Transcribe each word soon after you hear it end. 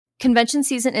Convention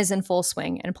season is in full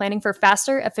swing, and planning for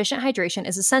faster, efficient hydration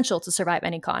is essential to survive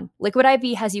any con. Liquid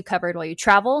IV has you covered while you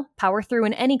travel, power through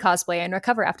in any cosplay, and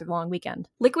recover after the long weekend.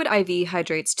 Liquid IV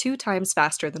hydrates 2 times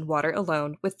faster than water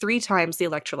alone, with 3 times the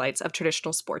electrolytes of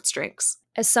traditional sports drinks.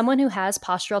 As someone who has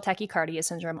postural tachycardia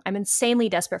syndrome, I'm insanely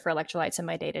desperate for electrolytes in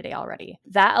my day-to-day already.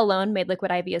 That alone made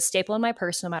Liquid IV a staple in my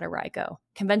purse no matter where I go.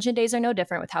 Convention days are no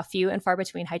different with how few and far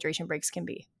between hydration breaks can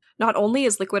be. Not only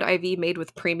is Liquid IV made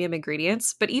with premium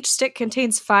ingredients, but each stick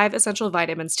contains 5 essential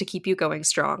vitamins to keep you going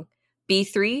strong.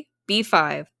 B3,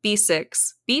 B5,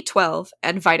 B6, B12,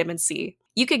 and vitamin C.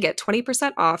 You can get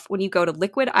 20% off when you go to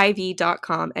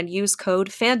liquidiv.com and use code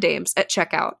FANDAMES at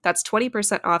checkout. That's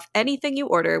 20% off anything you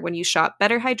order when you shop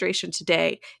Better Hydration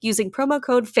today using promo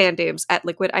code FANDAMES at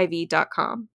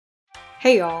liquidiv.com.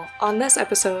 Hey y'all, on this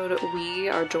episode we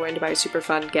are joined by a super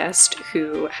fun guest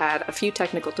who had a few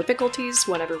technical difficulties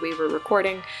whenever we were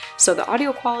recording, so the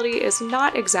audio quality is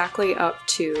not exactly up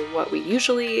to what we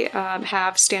usually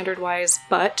have standard-wise,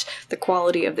 but the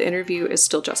quality of the interview is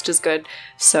still just as good,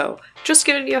 so just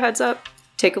giving you a heads up,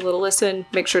 take a little listen,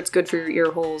 make sure it's good for your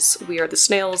ear holes. We are the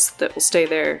snails that will stay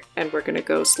there, and we're gonna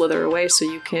go slither away so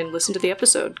you can listen to the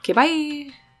episode. Okay,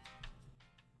 bye!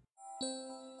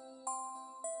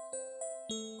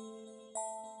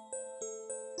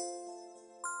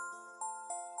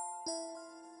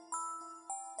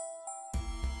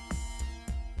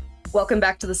 Welcome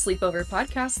back to the Sleepover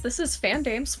Podcast. This is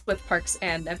Fandames with Parks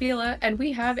and Nebula, and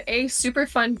we have a super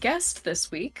fun guest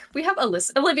this week. We have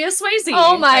Olivia Swasey.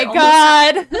 Oh my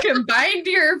god! Combined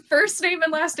your first name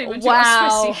and last name into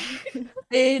wow. Swasey.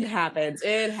 It happens.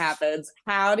 It happens.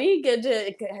 Howdy. Good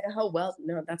to... Oh, well,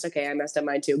 no, that's okay. I messed up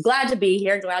mine too. Glad to be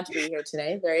here. Glad to be here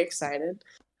today. Very excited.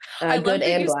 I good love that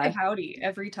and you glad. say howdy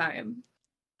every time.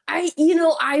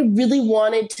 I really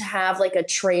wanted to have like a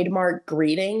trademark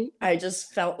greeting. I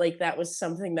just felt like that was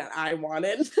something that I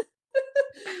wanted.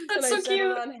 That's so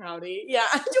cute. On howdy. Yeah.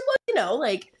 Well,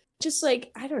 just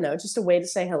like, I don't know, just a way to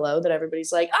say hello that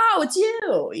everybody's like, oh, it's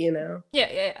you,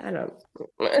 Yeah. I don't.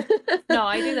 No,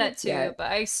 I do that too, Yeah. but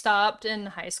I stopped in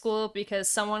high school because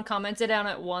someone commented on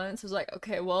it once. I was like,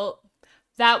 okay, well,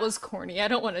 that was corny. I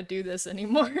don't want to do this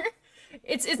anymore.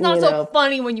 It's not so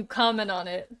funny when you comment on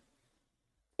it.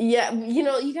 Yeah, you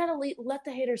gotta let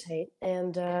the haters hate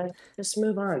and just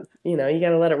move on. You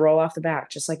gotta let it roll off the back,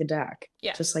 just like a deck.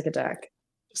 Yeah. Just like a deck.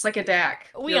 Just like a DAC.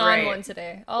 We on right. One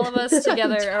today. All of us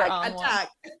together are on one.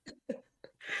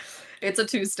 It's a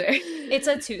Tuesday. It's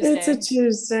a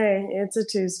Tuesday.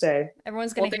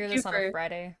 Everyone's gonna hear this on a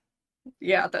Friday.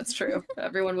 Yeah, that's true.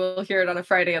 Everyone will hear it on a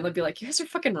Friday and they'll be like, you guys are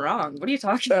fucking wrong. What are you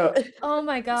talking about? Oh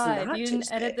my god, you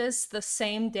didn't edit this the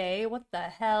same day? What the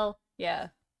hell? Yeah.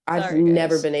 I've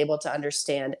never been able to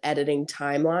understand editing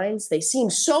timelines. They seem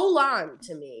so long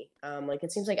to me.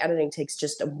 It seems like editing takes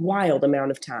just a wild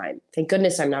amount of time. Thank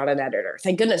goodness I'm not an editor.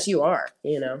 Thank goodness you are,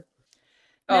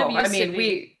 Oh,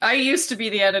 I used to be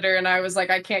the editor and I was like,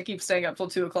 I can't keep staying up till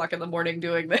 2:00 in the morning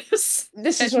doing this.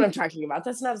 This is what I'm talking about.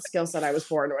 That's not a skill set I was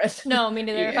born with. No, me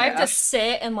neither. Yeah. If I have to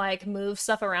sit and move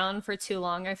stuff around for too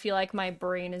long, I feel like my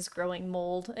brain is growing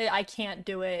mold. I can't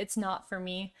do it. It's not for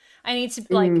me. I need to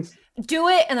do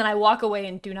it and then I walk away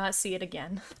and do not see it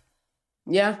again.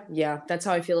 Yeah. That's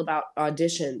how I feel about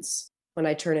auditions. When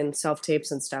I turn in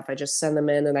self-tapes and stuff, I just send them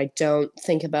in and I don't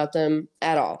think about them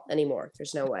at all anymore.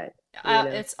 There's no way.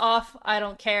 It's off. I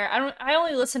don't care. I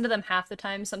only listen to them half the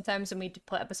time sometimes when we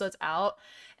put episodes out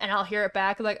and I'll hear it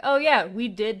back. I'm like, oh yeah, we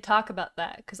did talk about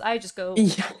that. Because I just go,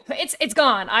 it's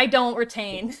gone. I don't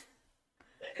retain.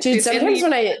 Dude, sometimes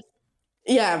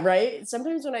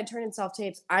Sometimes when I turn in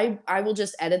self-tapes, I will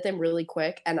just edit them really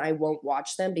quick and I won't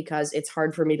watch them because it's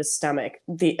hard for me to stomach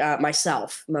the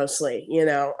myself mostly,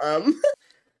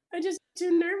 I just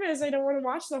too nervous. I don't want to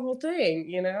watch the whole thing,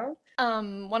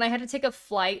 When I had to take a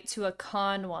flight to a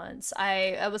con once,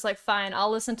 I was like, fine,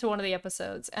 I'll listen to one of the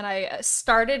episodes. And I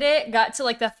started it, got to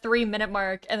the 3-minute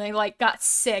mark, and I got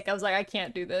sick. I was like, I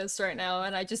can't do this right now.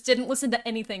 And I just didn't listen to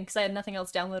anything because I had nothing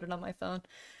else downloaded on my phone.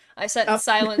 I set in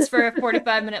silence for a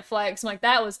 45-minute flight because I'm like,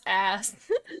 that was ass.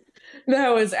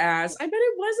 That was ass. I bet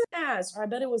it wasn't ass. Or I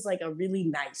bet it was a really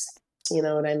nice ass. You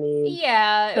know what I mean?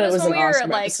 Yeah, it was when we were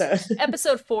awesome at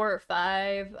episode 4 or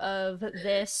 5 of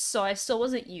this, so I still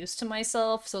wasn't used to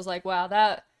myself. So I was like, wow,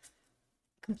 that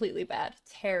completely bad.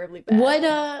 Terribly bad.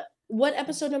 What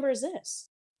episode number is this?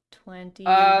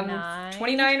 29.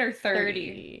 29 or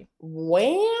 30. Wow,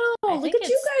 look at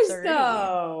you guys 30.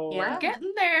 go. Yeah. We're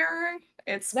getting there.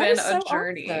 It's been a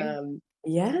journey. Awesome.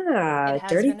 Yeah,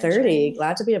 dirty 30.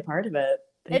 Glad to be a part of it.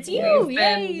 It's you,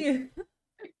 yay!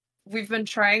 we've been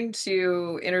trying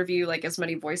to interview like as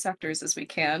many voice actors as we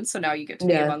can, so now you get to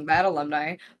be Yeah. among that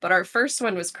alumni. But our first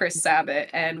one was Chris Sabat,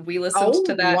 and we listened Oh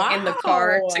to that in the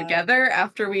car wow. together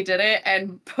after we did it,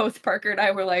 and both Parker and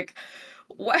I were like,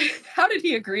 "What? How did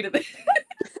he agree to this?"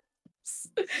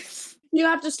 You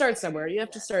have to start somewhere. You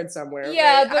have to start somewhere,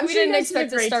 Yeah, right? but I'm we sure you didn't guys did a expect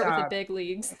to great start with the job. big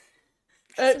leagues.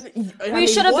 I We mean,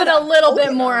 should have what been a little bit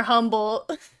opener. more humble.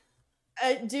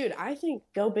 Dude, I think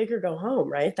go big or go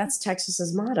home, right? That's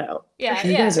Texas's motto. Yeah,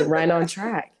 You guys yeah. are right on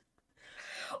track.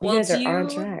 You Well, guys do are on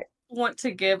you track. want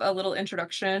to give a little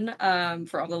introduction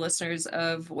for all the listeners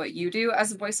of what you do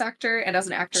as a voice actor and as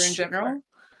an actor in general?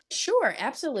 Sure,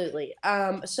 absolutely.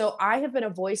 So I have been a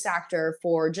voice actor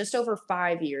for just over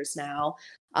 5 years now,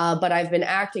 but I've been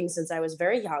acting since I was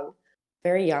very young,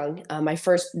 very young. My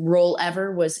first role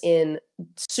ever was in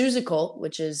Seussical,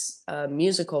 which is a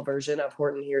musical version of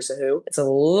Horton Hears a Who. It's a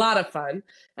lot of fun,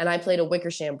 and I played a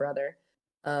Wickersham brother,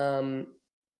 um,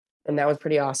 and that was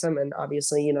pretty awesome. And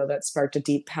obviously, that sparked a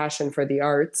deep passion for the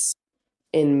arts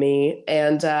in me.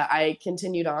 And I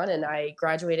continued on, and I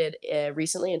graduated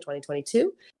recently in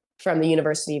 2022 from the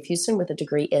University of Houston with a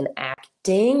degree in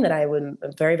acting that I'm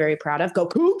very, very proud of. Go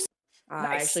Cougs! I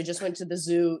Nice. actually just went to the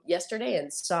zoo yesterday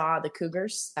and saw the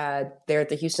cougars there at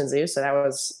the Houston Zoo. So that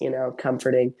was,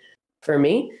 comforting for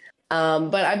me.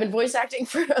 But I've been voice acting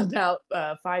for about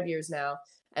 5 years now.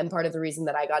 And part of the reason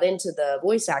that I got into the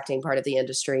voice acting part of the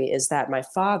industry is that my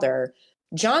father,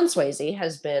 John Swasey,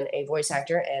 has been a voice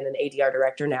actor and an ADR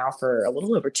director now for a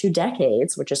little over 2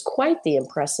 decades, which is quite the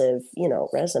impressive,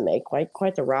 resume,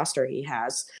 quite the roster he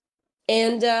has.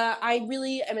 And I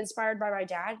really am inspired by my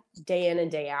dad day in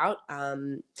and day out.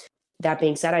 That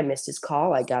being said, I missed his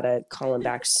call. I gotta call him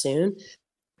back soon.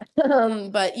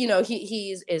 But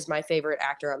he is my favorite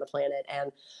actor on the planet,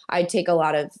 and I take a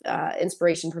lot of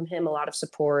inspiration from him, a lot of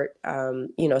support,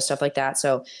 stuff like that.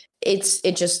 So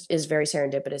it just is very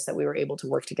serendipitous that we were able to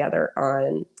work together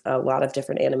on a lot of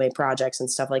different anime projects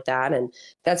and stuff like that, and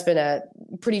that's been a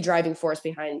pretty driving force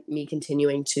behind me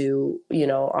continuing to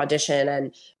audition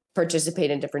and participate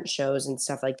in different shows and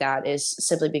stuff like that, is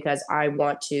simply because I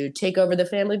want to take over the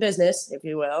family business, if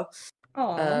you will.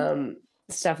 Aww.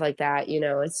 Stuff like that.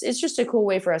 It's just a cool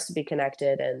way for us to be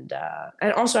connected, and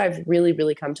also I've really,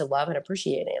 really come to love and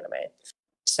appreciate anime.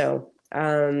 So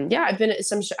yeah, I've been at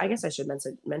I guess I should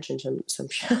mention some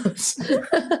shows.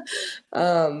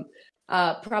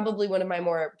 Probably one of my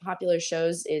more popular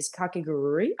shows is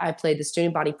Kakegurui. I played the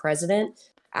student body president,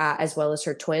 as well as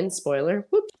her twin, spoiler,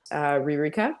 whoops,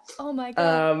 Ririka. Oh my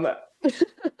god.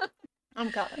 I'm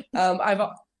coming.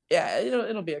 Yeah,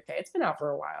 it'll be okay. It's been out for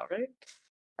a while, right?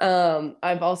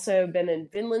 I've also been in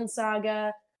Vinland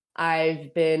Saga.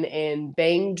 I've been in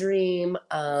Bang Dream.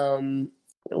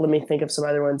 Let me think of some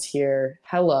other ones here.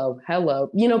 Hello.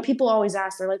 People always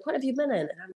ask, they're like, "What have you been in?"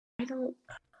 And I don't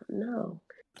know.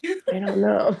 I don't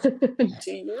know.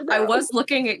 Do you know? I was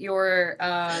looking at your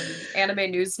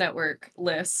Anime News Network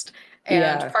list, and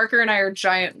Yeah. Parker and I are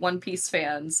giant One Piece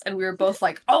fans, and we were both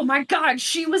like, "Oh my god,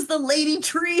 she was the Lady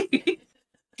Tree!"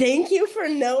 Thank you for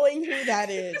knowing who that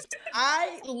is.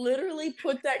 I literally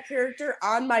put that character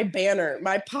on my banner,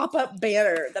 my pop-up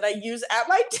banner that I use at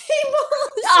my table.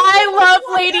 I love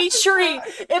Lady Tree.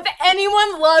 If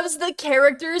anyone loves the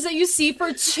characters that you see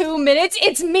for 2 minutes,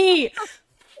 it's me.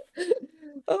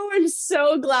 Oh, I'm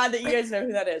so glad that you guys know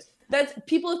who that is.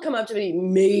 People have come up to me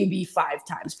maybe 5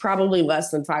 times, probably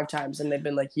less than 5 times, and they've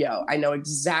been like, "Yo, I know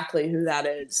exactly who that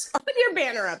is." Put your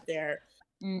banner up there.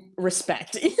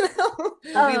 Respect, We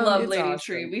love Lady awesome.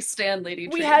 Tree. We stand Lady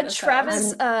Tree. We had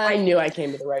Travis. I knew I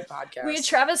came to the right podcast. We had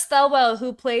Travis Thelwell,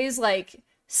 who plays like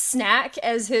Snack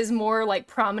as his more like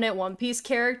prominent One Piece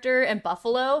character in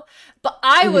Buffalo, but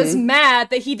I was mad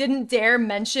that he didn't dare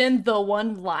mention the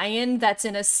one lion that's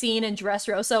in a scene in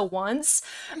Dressrosa once.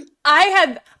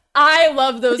 I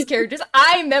love those characters.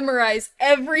 I memorize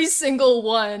every single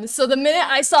one. So the minute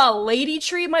I saw Lady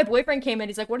Tree, my boyfriend came in.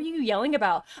 He's like, "What are you yelling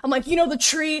about?" I'm like, the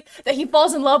tree that he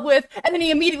falls in love with and then he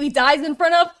immediately dies in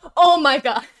front of? Oh my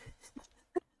god.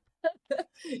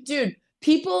 Dude,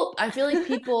 I feel like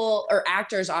people or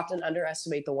actors often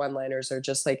underestimate the one-liners, or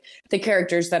just like the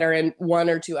characters that are in 1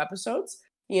 or 2 episodes.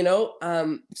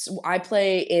 So I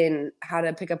play in How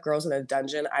to Pick Up Girls in a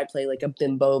Dungeon. I play like a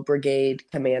bimbo brigade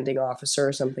commanding officer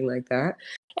or something like that.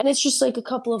 And it's just like a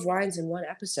couple of lines in one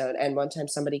episode. And one time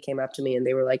somebody came up to me and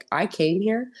they were like, "I came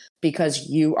here because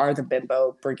you are the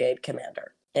bimbo brigade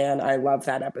commander." And I love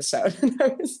that episode. And I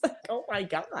was like, "Oh my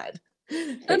God.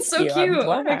 That's so Thank you. cute.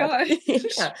 Oh my glad." god.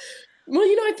 Yeah. Well,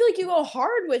 I feel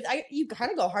like you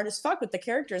kind of go hard as fuck with the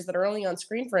characters that are only on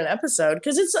screen for an episode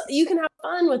because you can have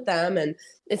fun with them and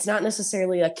it's not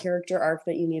necessarily a character arc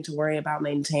that you need to worry about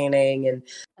maintaining and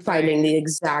finding the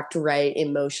exact right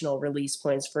emotional release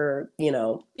points for,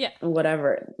 Yeah.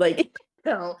 whatever. Like,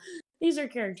 these are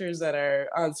characters that are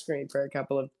on screen for a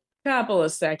couple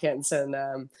of seconds and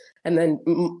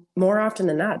then more often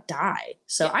than not die.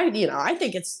 So I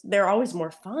think they're always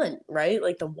more fun, right?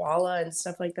 Like the Walla and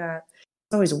stuff like that.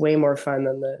 It's always way more fun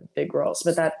than the big roles,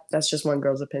 but that's just one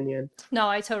girl's opinion. No,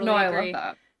 I totally I agree. love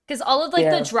that. Because all of like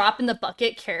the drop in the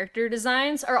bucket character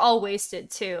designs are all wasted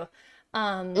too.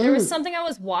 There was something I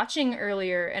was watching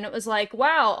earlier and it was like,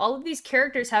 wow, all of these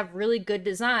characters have really good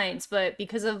designs, but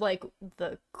because of like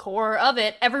the core of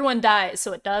it, everyone dies,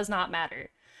 so it does not matter.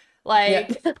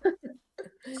 Like,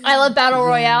 I love battle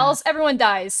royales. Everyone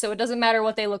dies, so it doesn't matter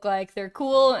what they look like. They're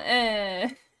cool, Yeah.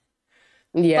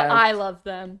 but I love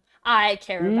them. I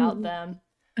care about them.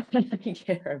 I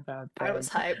care about them. I was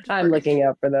hyped. I'm looking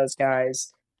up for those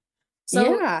guys.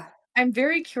 So yeah. I'm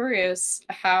very curious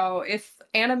how, if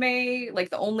anime, like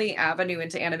the only avenue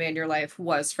into anime in your life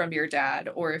was from your dad,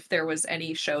 or if there was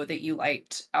any show that you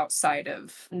liked outside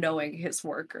of knowing his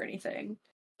work or anything.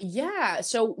 Yeah.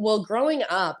 So, well, growing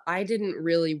up, I didn't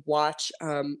really watch,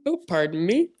 pardon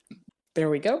me. There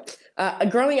we go.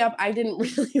 Growing up, I didn't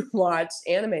really watch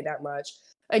anime that much.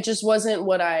 It just wasn't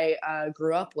what I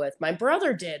grew up with. My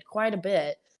brother did quite a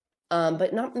bit,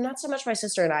 but not so much my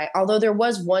sister and I. Although there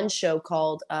was one show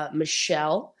called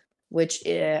Michelle, which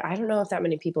I don't know if that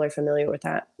many people are familiar with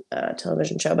that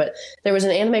television show, but there was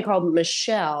an anime called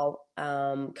Michelle,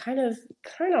 kind of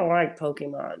like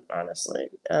Pokemon, honestly.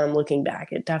 Looking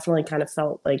back, it definitely kind of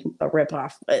felt like a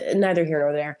ripoff. Neither here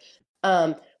nor there.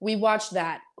 We watched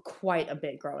that quite a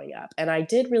bit growing up, and I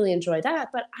did really enjoy that,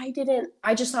 but I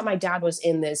just thought my dad was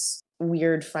in this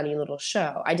weird, funny little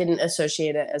show. I didn't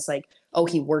associate it as like, oh,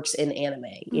 he works in anime.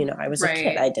 I was a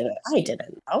kid. I didn't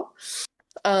know.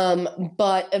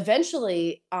 But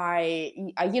eventually I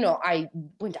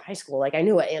went to high school. Like I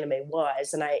knew what anime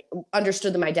was, and I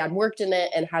understood that my dad worked in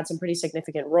it and had some pretty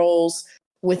significant roles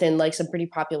within like some pretty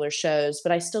popular shows,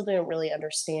 but I still didn't really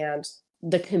understand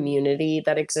the community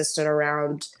that existed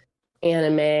around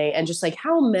anime and just like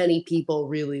how many people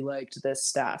really liked this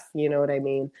stuff. You know what I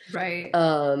mean? Right.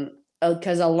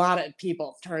 Because a lot of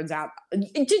people, turns out. Did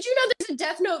you know there's a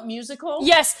Death Note musical?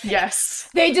 Yes.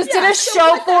 They just did a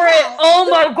show for it. Oh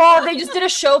my god, they just did a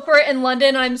show for it in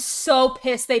London. I'm so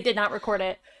pissed they did not record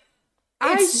it.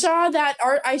 I saw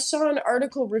an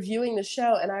article reviewing the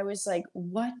show, and I was like,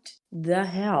 "What the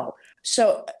hell?"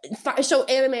 So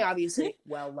anime, obviously,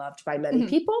 well loved by many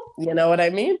people. You know what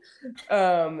I mean?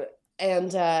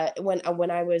 And when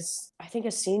I was, I think,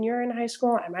 a senior in high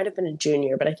school, I might have been a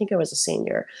junior, but I think I was a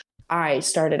senior. I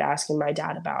started asking my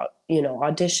dad about,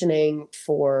 auditioning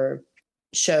for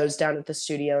shows down at the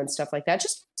studio and stuff like that.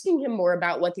 Just asking him more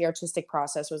about what the artistic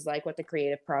process was like, what the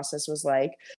creative process was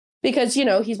like. Because,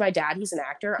 he's my dad, he's an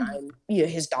actor. I'm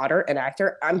his daughter, an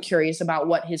actor. I'm curious about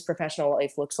what his professional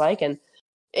life looks like. And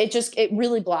it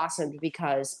really blossomed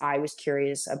because I was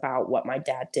curious about what my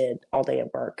dad did all day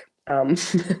at work. But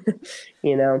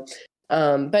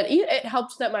it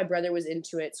helped that my brother was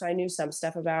into it, so I knew some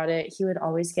stuff about it. He would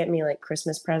always get me like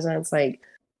Christmas presents. Like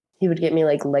he would get me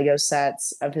like Lego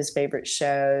sets of his favorite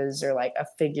shows or like a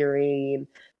figurine,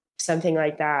 something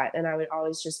like that. And I would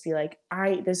always just be like,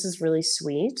 this is really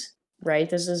sweet, right?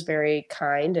 This is very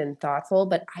kind and thoughtful,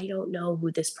 but I don't know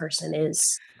who this person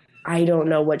is. I don't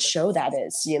know what show that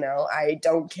is. I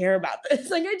don't care about this.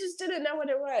 Like I just didn't know what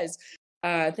it was.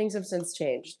 Things have since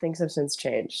changed.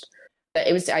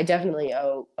 I definitely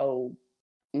owe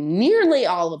nearly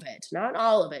all of it, not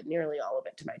all of it, nearly all of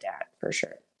it to my dad, for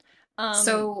sure.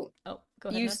 So go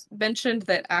ahead, you mentioned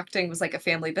that acting was like a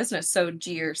family business. So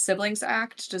do your siblings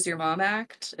act? Does your mom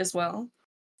act as well?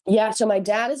 Yeah, so my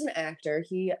dad is an actor.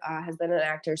 He has been an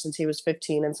actor since he was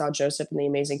 15 and saw Joseph in the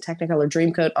Amazing Technicolor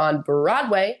Dreamcoat on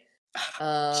Broadway.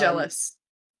 Jealous.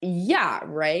 Yeah,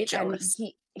 right. Jealous.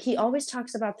 And he always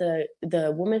talks about the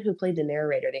woman who played the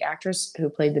narrator, the actress who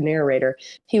played the narrator.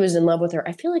 He was in love with her.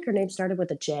 I feel like her name started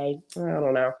with a J. I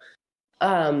don't know.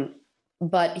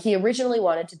 But he originally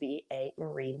wanted to be a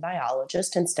marine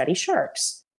biologist and study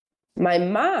sharks. My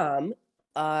mom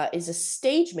is a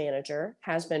stage manager,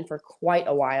 has been for quite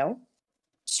a while.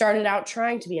 Started out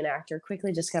trying to be an actor,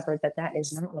 quickly discovered that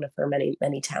is not one of her many,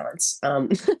 many talents.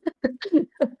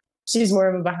 She's more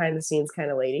of a behind the scenes kind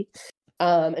of lady.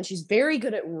 And she's very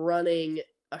good at running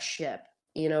a ship.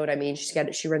 You know what I mean?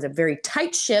 She runs a very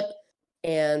tight ship.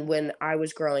 And when I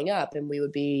was growing up and we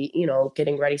would be,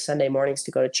 getting ready Sunday mornings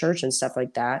to go to church and stuff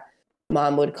like that,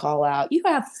 Mom would call out, "You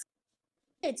have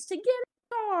it's to get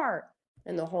a car,"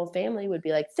 and the whole family would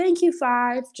be like, "Thank you,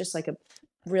 Five," just like a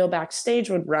real backstage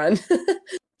would run,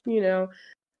 you know.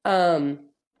 Um,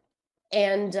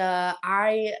 and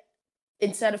I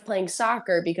instead of playing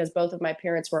soccer, because both of my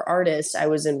parents were artists, I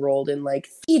was enrolled in like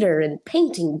theater and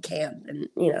painting camp and,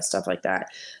 stuff like that.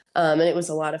 And it was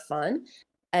a lot of fun.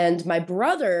 And my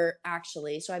brother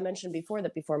actually, so I mentioned before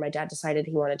that before my dad decided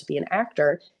he wanted to be an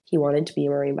actor, he wanted to be a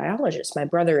marine biologist. My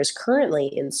brother is currently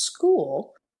in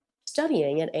school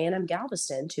studying at A&M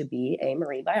Galveston to be a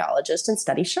marine biologist and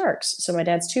study sharks. So my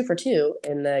dad's 2 for 2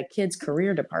 in the kids'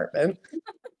 career department.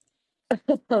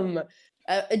 um,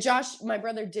 Josh, my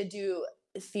brother, did do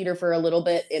theater for a little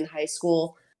bit in high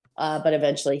school, but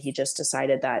eventually he just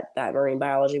decided that marine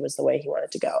biology was the way he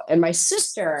wanted to go. And my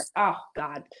sister, oh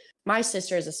God, my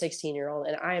sister is a 16-year-old,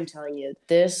 and I am telling you,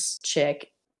 this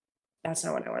chick, that's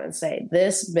not what I want to say.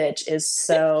 This bitch is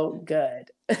so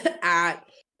good at,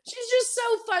 she's just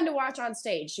so fun to watch on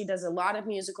stage. She does a lot of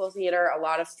musical theater, a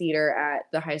lot of theater at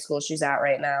the high school she's at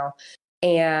right now.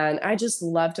 And I just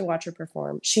love to watch her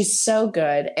perform. She's so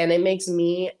good. And it makes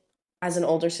me, as an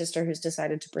older sister who's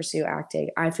decided to pursue acting,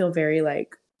 I feel very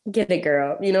like, get it,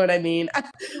 girl. You know what I mean?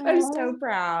 I'm so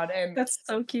proud. And That's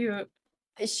so cute.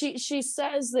 she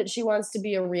says that she wants to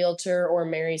be a realtor or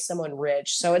marry someone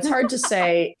rich. So it's hard to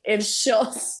say if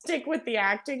she'll stick with the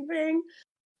acting thing.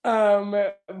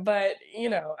 But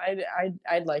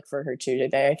I'd like for her to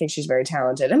today. I think she's very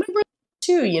talented. And my brother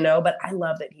too, but I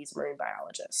love that he's a marine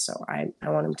biologist. So I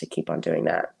want him to keep on doing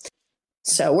that.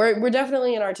 So we're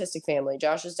definitely an artistic family.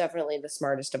 Josh is definitely the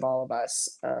smartest of all of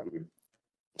us.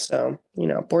 So,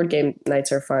 board game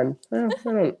nights are fun.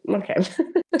 Okay.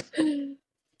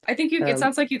 I think it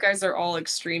sounds like you guys are all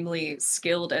extremely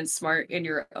skilled and smart in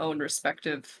your own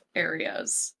respective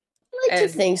areas. I like to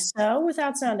think so,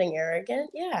 without sounding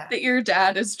arrogant. Yeah. That your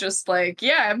dad is just like,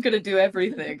 yeah, I'm going to do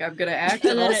everything. I'm going to act,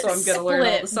 and also I'm going to learn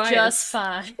all the science. Just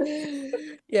fine.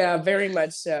 Yeah, very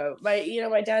much so.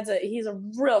 My dad's he's a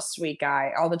real sweet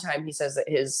guy. All the time he says that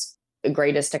his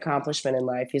greatest accomplishment in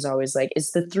life, he's always like,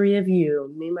 it's the three of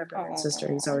you, me, my brother, and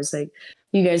sister. He's always like,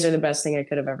 you guys are the best thing I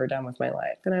could have ever done with my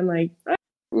life. And I'm like, oh,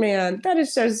 man, that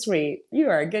is so sweet. You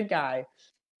are a good guy.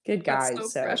 Good guy.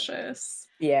 That's so precious.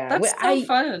 Yeah. That's so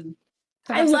fun.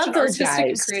 I love those guys.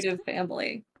 And creative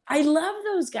family. I love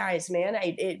those guys, man.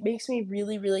 It makes me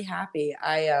really, really happy.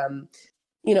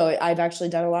 I've actually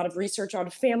done a lot of research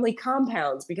on family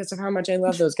compounds because of how much I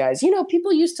love those guys.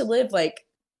 People used to live like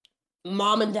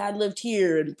mom and dad lived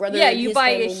here and brother. Yeah, and you his buy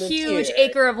a lived huge here.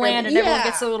 acre of land and everyone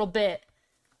gets a little bit.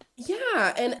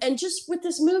 Yeah, and just with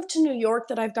this move to New York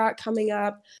that I've got coming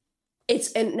up,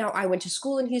 and now I went to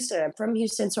school in Houston. I'm from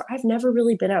Houston, so I've never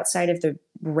really been outside of the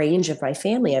range of my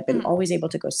family. I've been always able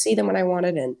to go see them when I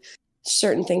wanted and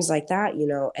certain things like that,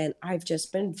 and I've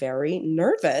just been very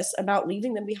nervous about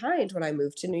leaving them behind when I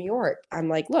moved to New York. I'm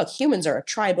like, look, humans are a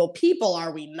tribal people,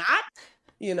 are we not?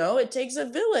 It takes a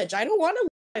village. I don't want to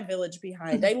leave my village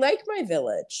behind. I like my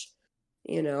village,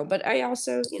 but I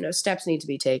also, steps need to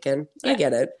be taken. Yeah. I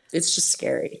get it. It's just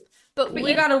scary. But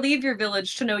you gotta leave your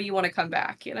village to know you want to come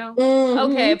back,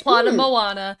 Okay, plot of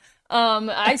Moana.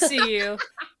 I see you.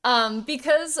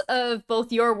 Because of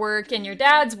both your work and your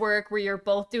dad's work, where you're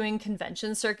both doing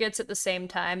convention circuits at the same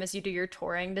time as you do your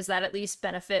touring, does that at least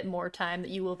benefit more time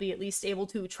that you will be at least able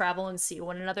to travel and see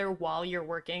one another while you're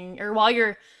working, or while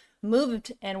you're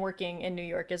moved and working in New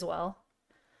York as well?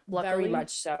 Luckily. Very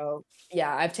much so.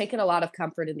 Yeah, I've taken a lot of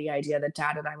comfort in the idea that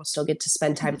dad and I will still get to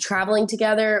spend time traveling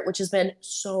together, which has been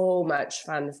so much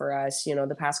fun for us,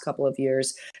 the past couple of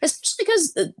years, especially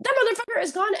because that motherfucker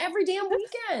has gone every damn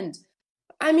weekend.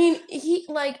 I mean,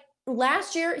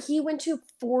 last year he went to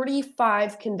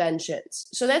 45 conventions.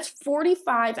 So that's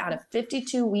 45 out of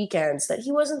 52 weekends that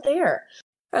he wasn't there.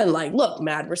 And look,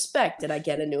 mad respect. Did I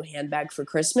get a new handbag for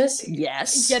Christmas?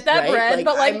 Yes. Get that bread,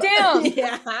 but damn.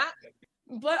 Yeah.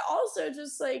 But also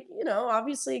just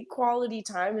obviously quality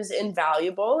time is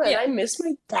invaluable and I miss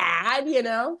my dad,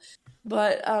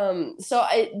 But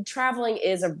traveling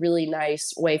is a really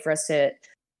nice way for us to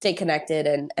stay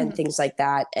connected and things like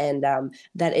that. And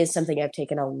that is something I've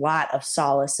taken a lot of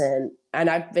solace in. And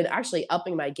I've been actually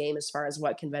upping my game as far as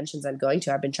what conventions I'm going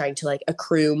to. I've been trying to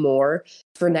accrue more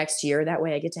for next year. That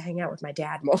way I get to hang out with my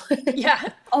dad more. Yeah.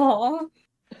 Aw.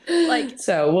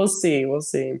 So we'll see.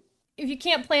 If you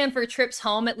can't plan for trips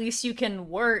home, at least you can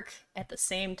work at the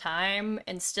same time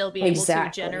and still be able to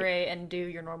generate and do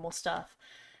your normal stuff.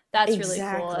 That's really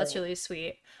cool. That's really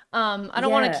sweet. I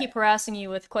don't want to keep harassing you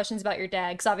with questions about your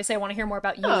dad, because obviously I want to hear more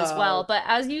about you as well. But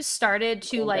as you started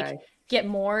to get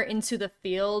more into the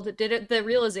field, did the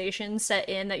realization set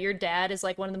in that your dad is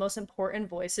like one of the most important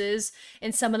voices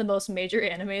in some of the most major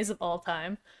animes of all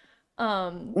time?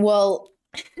 Well,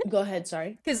 go ahead.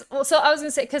 Sorry. Because, well, so I was gonna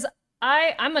say, because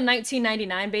I'm a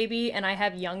 1999 baby and I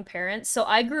have young parents, so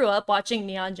I grew up watching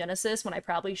Neon Genesis when I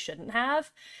probably shouldn't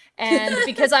have. And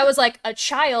because I was like a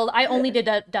child, I only did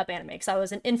dub anime because I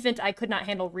was an infant. I could not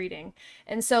handle reading.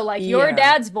 And so, like, your Yeah.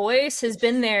 dad's voice has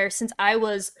been there since I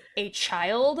was a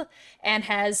child and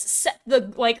has set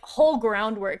the like whole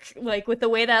groundwork, like with the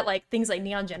way that like things like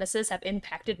Neon Genesis have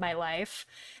impacted my life.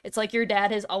 It's like your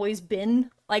dad has always been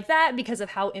like that because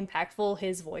of how impactful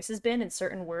his voice has been in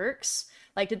certain works.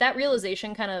 Like, did that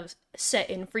realization kind of set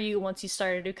in for you once you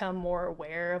started to become more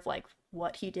aware of like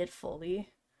what he did fully?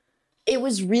 It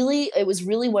was really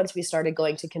once we started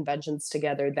going to conventions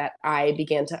together that I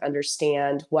began to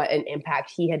understand what an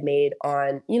impact he had made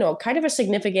on, kind of a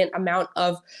significant amount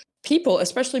of people,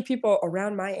 especially people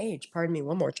around my age. Pardon me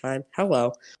one more time.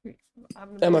 Hello.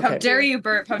 I'm How okay. dare you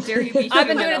burp? How dare you be I've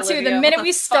been human, doing it too. Olivia? The minute What we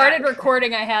the started fuck?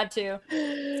 recording, I had to.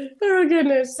 Oh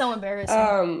goodness. So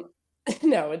embarrassing.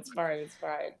 No, it's fine. It's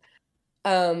fine.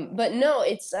 But no,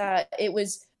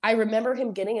 I remember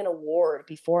him getting an award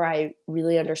before I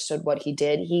really understood what he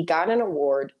did. He got an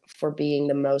award for being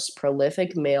the most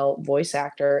prolific male voice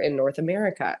actor in North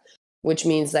America, which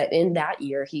means that in that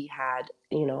year he had,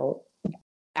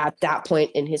 at that point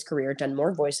in his career, done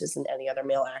more voices than any other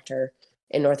male actor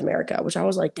in North America, which I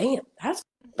was like, damn,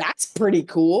 that's pretty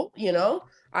cool,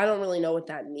 I don't really know what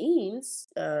that means.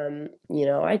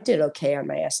 I did okay on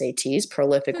my SATs.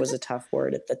 Prolific was a tough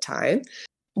word at the time,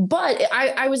 but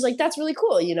I was like, that's really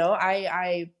cool.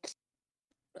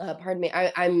 Pardon me.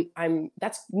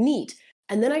 That's neat.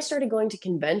 And then I started going to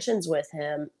conventions with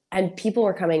him, and people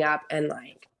were coming up and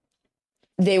like,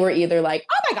 they were either like,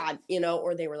 oh my God,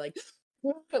 or they were like,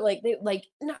 but like they like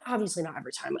not obviously not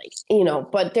every time, like,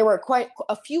 but there were quite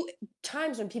a few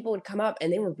times when people would come up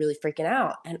and they were really freaking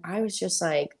out, and I was just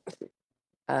like,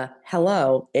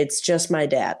 hello, it's just my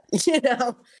dad.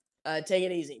 Take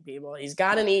it easy, people. He's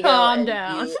got an ego Calm and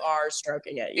down. you are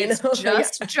stroking it. It's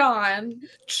just John.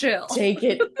 Chill. Take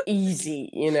it easy,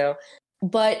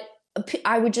 but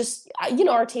I would just,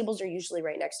 our tables are usually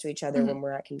right next to each other when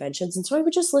we're at conventions, and so I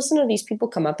would just listen to these people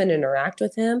come up and interact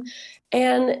with him,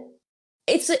 and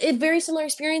it's a very similar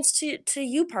experience to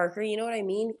you, Parker. You know what I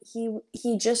mean?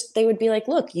 They would be like,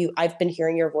 look, I've been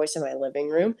hearing your voice in my living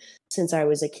room since I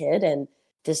was a kid, and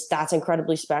that's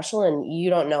incredibly special, and you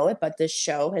don't know it, but this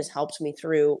show has helped me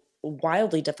through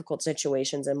wildly difficult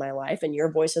situations in my life, and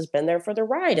your voice has been there for the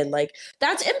ride, and like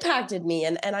that's impacted me,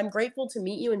 and I'm grateful to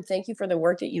meet you, and thank you for the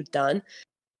work that you've done.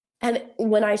 And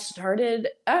when I started,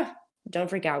 don't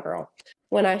freak out, girl.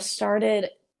 When I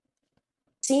started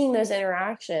seeing those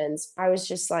interactions, I was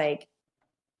just like,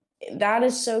 that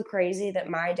is so crazy that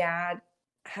my dad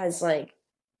has like,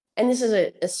 and this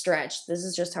is a stretch. This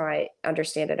is just how I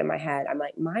understand it in my head. I'm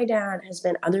like, my dad has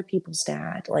been other people's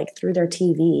dad, like through their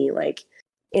TV, like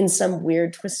in some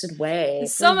weird, twisted way.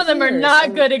 Some of them are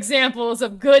not good examples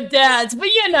of good dads, but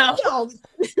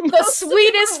the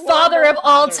sweetest father of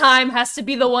all time has to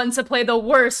be the one to play the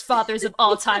worst fathers of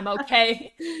all time,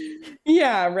 okay?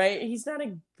 Yeah, right. He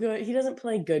doesn't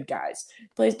play good guys. He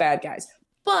plays bad guys.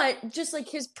 But just like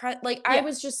I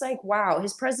was just like, wow,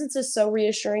 his presence is so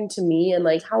reassuring to me, and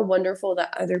like how wonderful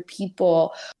that other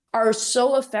people are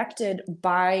so affected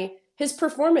by his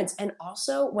performance. And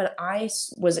also when I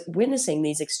was witnessing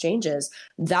these exchanges,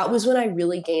 that was when I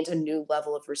really gained a new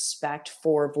level of respect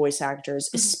for voice actors,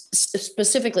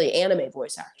 specifically anime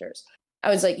voice actors. I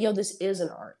was like, yo, this is an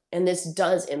art, and this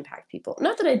does impact people.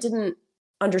 Not that I didn't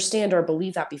understand or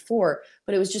believe that before,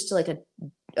 but it was just to like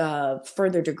a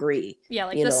further degree. Yeah,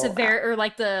 like the severe or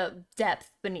like the depth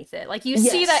beneath it. Like you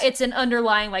see that it's an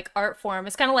underlying like art form.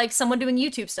 It's kind of like someone doing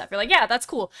YouTube stuff. You're like, yeah, that's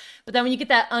cool. But then when you get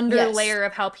that layer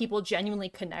of how people genuinely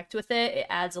connect with it, it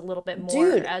adds a little bit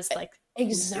more as like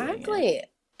exactly.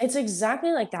 It's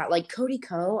exactly like that. Like Cody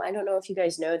Ko, I don't know if you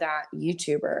guys know that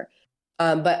YouTuber.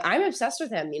 But I'm obsessed with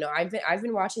him. I've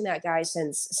been watching that guy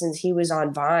since he was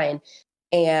on Vine.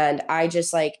 And I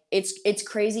just like, it's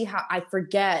crazy how I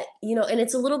forget, and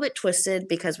it's a little bit twisted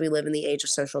because we live in the age of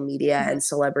social media and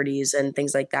celebrities and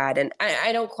things like that. And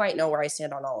I don't quite know where I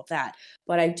stand on all of that,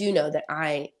 but I do know that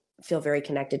I feel very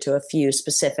connected to a few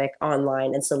specific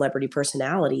online and celebrity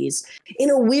personalities in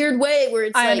a weird way where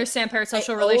it's I understand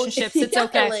parasocial relationships. It's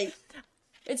okay. Like,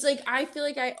 it's like, I feel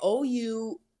like I owe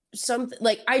you something.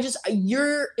 Like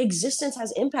your existence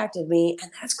has impacted me, and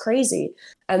that's crazy.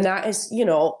 And that is,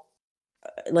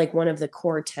 like one of the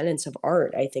core tenets of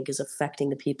art, I think, is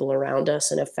affecting the people around us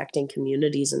and affecting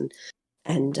communities and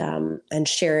and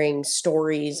sharing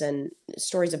stories and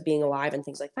stories of being alive and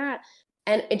things like that.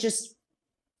 And it just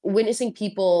witnessing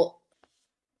people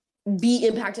be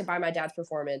impacted by my dad's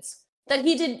performance that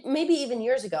he did maybe even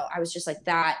years ago. I was just like,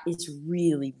 that is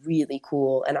really, really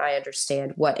cool. And I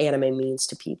understand what anime means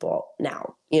to people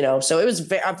now, you know? So it was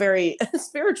a very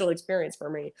spiritual experience for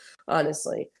me,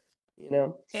 honestly, you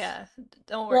know? Yeah,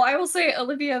 don't worry. Well, I will say,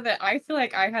 Olivia, that I feel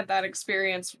like I had that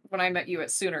experience when I met you at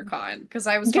SoonerCon, because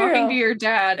I was talking to Girl. your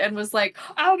dad and was like,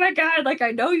 oh my God, like I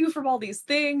know you from all these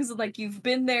things, and like you've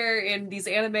been there in these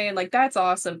anime, and like that's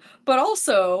awesome. But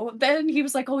also, then he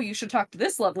was like, oh, you should talk to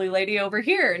this lovely lady over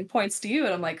here, and points to you,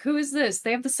 and I'm like, who is this?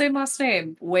 They have the same last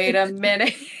name. Wait a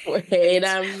minute. Wait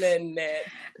a minute.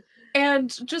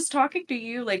 And just talking to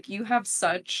you, like you have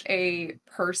such a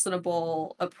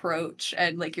personable approach,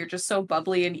 and like you're just so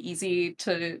bubbly and easy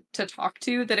to talk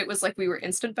to, that it was like we were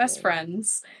instant best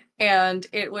friends. And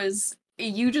it was,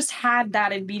 you just had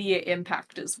that immediate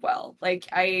impact as well. Like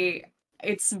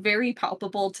it's very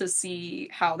palpable to see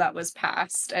how that was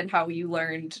passed and how you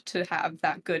learned to have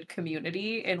that good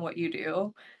community in what you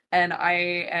do. And I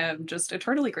am just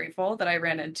eternally grateful that I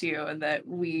ran into you and that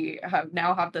we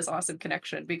have this awesome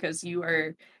connection, because you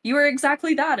are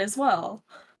exactly that as well.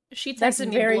 She That's texted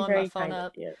me very, blowing my very phone kind of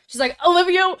up. you. She's like,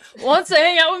 Olivia wants to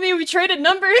hang out with me. We traded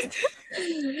numbers.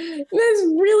 That's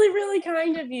really, really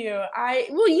kind of you.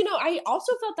 Well, you know, I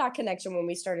also felt that connection when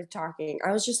we started talking.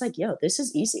 I was just like, yo, this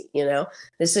is easy, you know?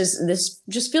 This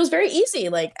just feels very easy,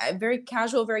 like very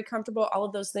casual, very comfortable, all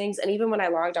of those things. And even when I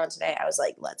logged on today, I was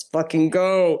like, let's fucking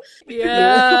go.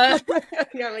 Yeah.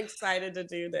 I'm excited to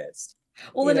do this.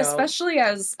 Well, You and know, especially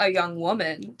as a young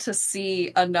woman, to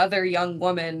see another young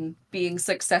woman being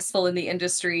successful in the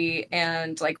industry.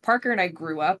 And like Parker and I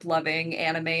grew up loving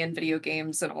anime and video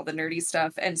games and all the nerdy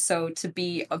stuff. And so to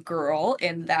be a girl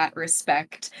in that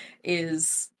respect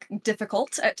is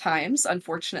difficult at times,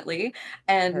 unfortunately.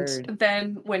 And heard.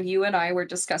 then when you and I were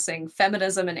discussing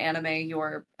feminism and anime,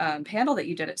 your panel that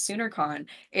you did at SoonerCon,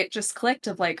 it just clicked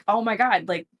of like, oh my God,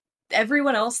 like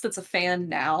everyone else that's a fan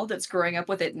now, that's growing up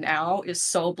with it now, is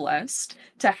so blessed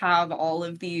to have all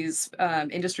of these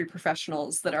industry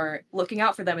professionals that are looking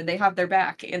out for them, and they have their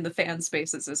back in the fan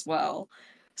spaces as well.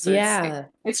 So Yeah.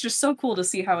 it's just so cool to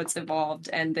see how it's evolved,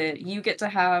 and that you get to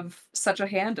have such a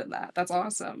hand in that. That's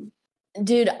awesome.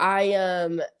 Dude,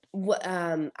 I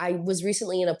was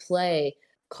recently in a play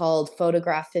called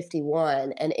Photograph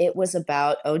 51, and it was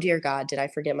about, oh dear God, did I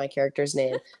forget my character's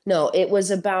name? No, it was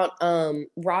about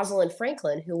Rosalind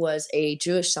Franklin, who was a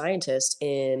Jewish scientist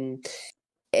in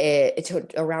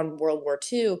around World War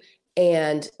II,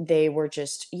 and they were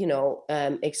just, you know,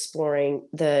 exploring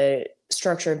the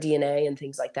structure of DNA and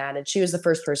things like that. And she was the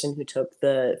first person who took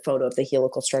the photo of the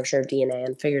helical structure of DNA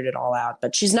and figured it all out.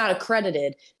 But she's not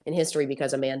accredited in history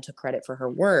because a man took credit for her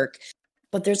work.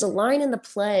 But there's a line in the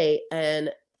play, and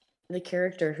the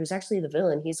character who's actually the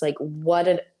villain, he's like, what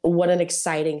an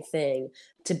exciting thing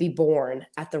to be born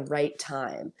at the right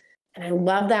time. And I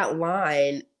love that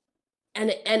line.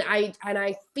 And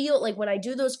I feel like when I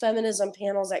do those feminism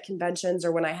panels at conventions,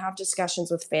 or when I have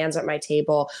discussions with fans at my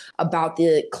table about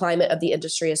the climate of the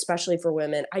industry, especially for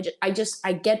women, I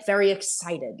get very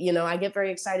excited. You know, I get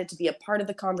very excited to be a part of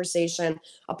the conversation,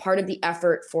 a part of the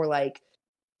effort for, like,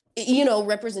 you know,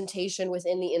 representation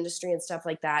within the industry and stuff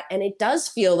like that. And it does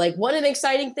feel like, what an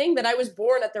exciting thing that I was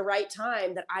born at the right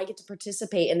time, that I get to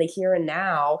participate in the here and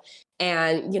now,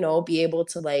 and, you know, be able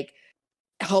to, like,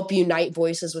 help unite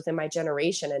voices within my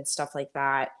generation and stuff like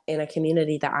that, in a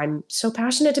community that I'm so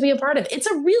passionate to be a part of. It's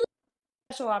a really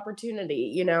special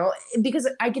opportunity, you know, because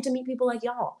I get to meet people like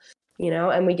y'all, you know,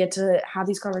 and we get to have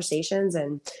these conversations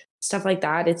and stuff like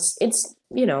that. It's,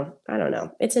 you know, I don't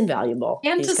know. It's invaluable,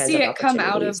 And these to kinds see of it come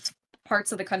out of opportunities.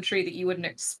 parts of the country that you wouldn't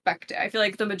expect it. I feel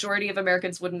like the majority of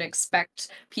Americans wouldn't expect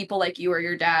people like you or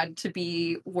your dad to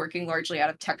be working largely out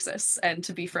of Texas, and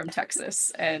to be from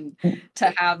Texas, and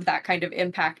to have that kind of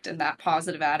impact and that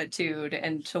positive attitude,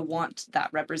 and to want that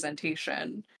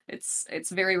representation.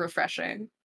 It's very refreshing.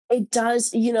 It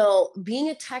does, you know, being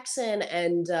a Texan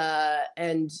and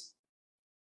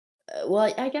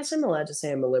well, I guess I'm allowed to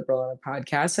say I'm a liberal on a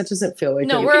podcast. That doesn't feel like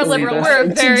No, an we're a easy liberal. We're a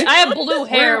thing to very. do. I have blue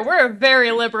hair. We're a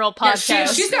very liberal Yeah,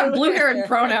 podcast. she's got blue hair and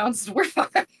pronouns. We're fine.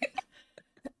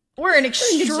 We're an We're in good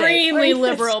shape. We're extremely in good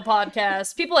liberal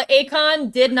podcast. People at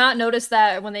Acon did not notice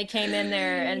that when they came in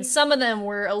there, and some of them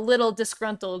were a little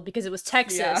disgruntled because it was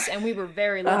Texas, and we were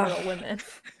very liberal women.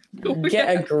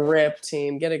 Get a grip,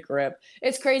 team. Get a grip.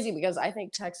 It's crazy because I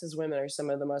think Texas women are some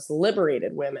of the most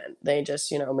liberated women. They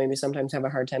just, you know, maybe sometimes have a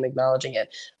hard time acknowledging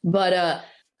it. But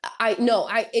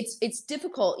it's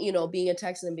difficult, being a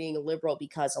Texan and being a liberal,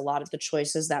 because a lot of the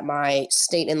choices that my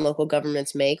state and local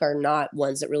governments make are not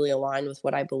ones that really align with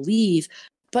what I believe.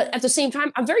 But at the same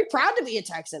time, I'm very proud to be a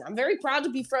Texan. I'm very proud to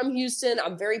be from Houston.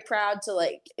 I'm very proud to,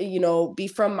 like, be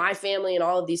from my family and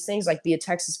all of these things, like be a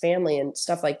Texas family and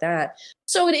stuff like that.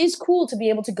 So it is cool to be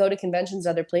able to go to conventions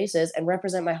other places and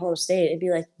represent my home state and be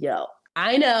like, yo,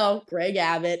 I know Greg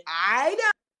Abbott, I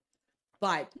know,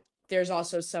 but there's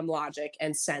also some logic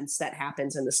and sense that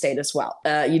happens in the state as well.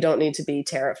 You don't need to be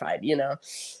terrified.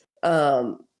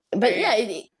 But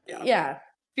yeah.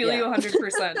 Feel you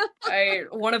 100%.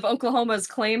 One of Oklahoma's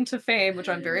claim to fame, which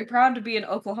I'm very proud to be an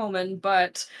Oklahoman,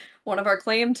 but one of our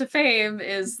claim to fame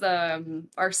is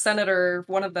our senator,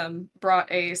 one of them,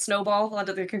 brought a snowball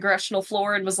onto the congressional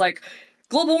floor and was like,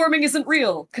 global warming isn't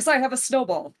real, because I have a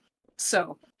snowball.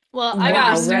 So... Well, I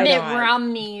got right Mitt on.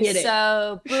 Romney,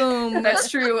 so boom.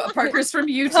 That's true. Parker's from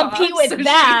Utah. Compete with so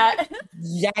that.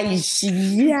 Yes.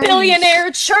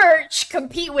 Billionaire church.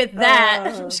 Compete with that.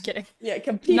 I'm just kidding. Yeah,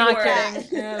 compete Not with kidding.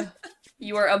 that. Yeah.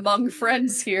 You are among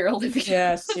friends here, Olivia.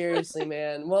 Yeah, seriously,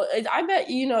 man. Well, I bet,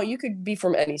 you could be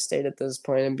from any state at this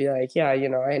point and be like, yeah,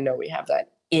 I know we have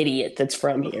that idiot that's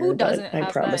from here. Who doesn't but I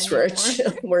have promise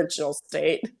that we're a chill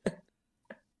state.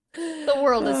 The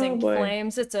world is in boy.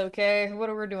 flames. It's okay.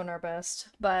 We're doing our best.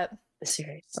 But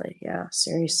seriously, yeah,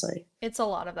 seriously. it's a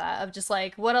lot of that, of just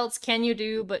like, what else can you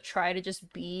do but try to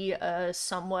just be a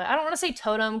somewhat, I don't want to say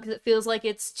totem, because it feels like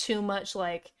it's too much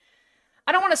like,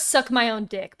 I don't want to suck my own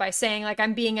dick by saying like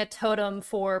I'm being a totem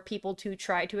for people to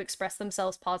try to express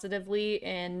themselves positively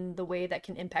in the way that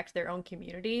can impact their own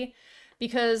community.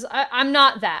 Because I'm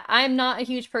not that. I'm not a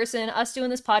huge person. Us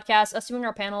doing this podcast, us doing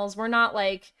our panels,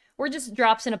 we're just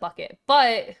drops in a bucket.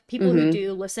 But people who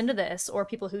do listen to this, or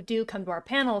people who do come to our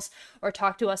panels or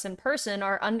talk to us in person,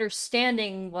 are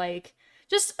understanding like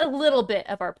just a little bit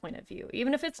of our point of view.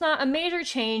 Even if it's not a major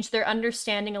change, they're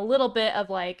understanding a little bit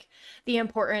of like the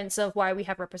importance of why we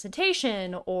have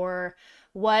representation, or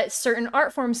what certain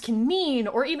art forms can mean,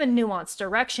 or even nuanced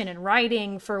direction in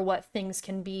writing for what things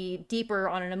can be deeper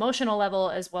on an emotional level,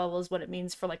 as well as what it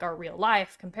means for like our real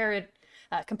life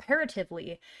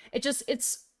comparatively.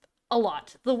 It's a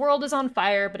lot. The world is on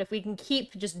fire, but if we can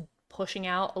keep just pushing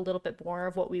out a little bit more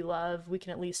of what we love, we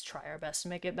can at least try our best to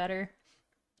make it better.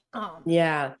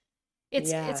 Yeah.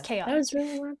 It's That chaotic. was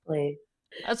really lovely.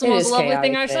 That's the It most is lovely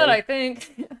thing chaotic, I said, man. I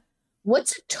think.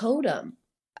 What's a totem?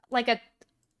 Like a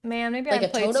man, maybe Like I a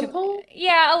played totem too. pole?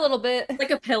 Yeah, a little bit.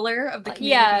 Like a pillar of the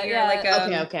Yeah, community. yeah. Or like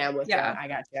Okay, I'm with yeah. that. I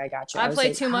got you. I was played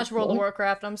like, too much World of what?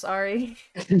 Warcraft. I'm sorry.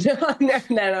 No,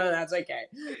 that's okay.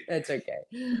 That's okay.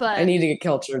 But I need to get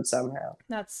cultured somehow,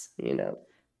 that's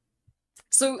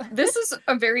So this is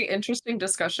a very interesting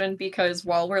discussion, because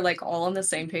while we're like all on the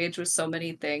same page with so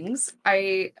many things,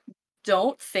 I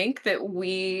don't think that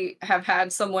we have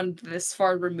had someone this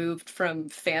far removed from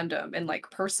fandom and like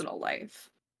personal life.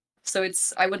 So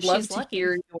I would love She's to lucky.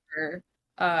 hear your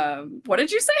what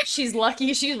did you say? She's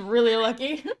lucky. She's really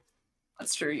lucky.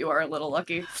 That's true, you are a little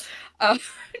lucky. Uh,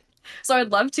 so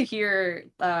I'd love to hear,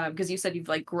 because you said you've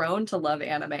like grown to love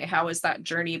anime. How has that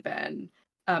journey been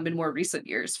in more recent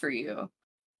years for you?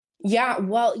 Yeah,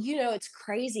 well, it's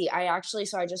crazy.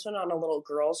 So I just went on a little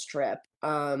girls trip.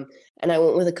 And I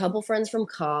went with a couple friends from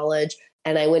college,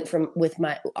 and I went with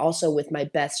my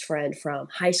best friend from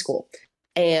high school.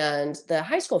 And the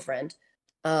high school friend,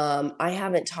 I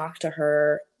haven't talked to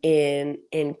her in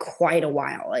quite a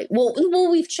while. Like, well,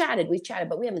 we've chatted,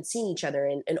 but we haven't seen each other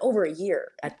in over a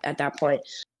year at that point.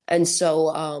 And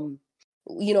so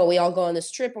we all go on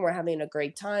this trip and we're having a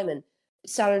great time, and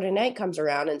Saturday night comes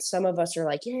around and some of us are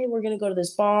like, hey, we're going to go to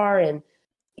this bar and,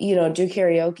 do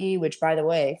karaoke, which, by the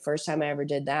way, first time I ever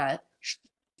did that.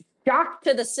 Shock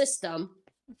to the system.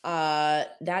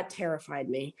 That terrified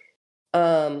me.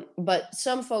 But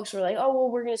some folks were like, oh,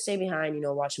 well, we're going to stay behind,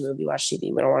 watch a movie, watch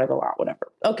TV. We don't want to go out,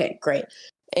 whatever. Okay, great.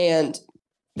 And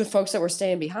the folks that were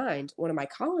staying behind, one of my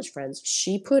college friends,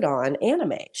 she put on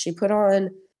anime.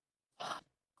 It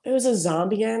was a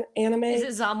zombie anime. Is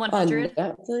it Zom on 100?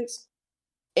 Netflix.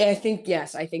 I think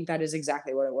that is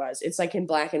exactly what it was. It's like in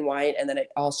black and white, and then it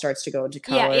all starts to go into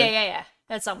color. Yeah.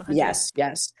 That's Zom 100. Yes.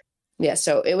 Yeah,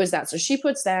 so it was that. So she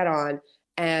puts that on,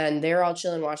 and they're all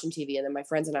chilling watching TV, and then my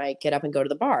friends and I get up and go to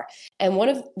the bar. And one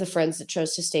of the friends that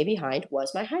chose to stay behind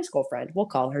was my high school friend. We'll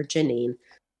call her Janine.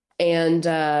 And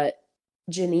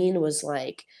Janine was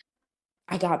like,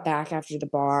 I got back after the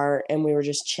bar, and we were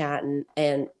just chatting,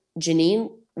 and Janine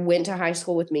went to high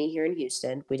school with me here in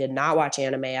Houston. We did not watch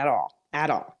anime at all.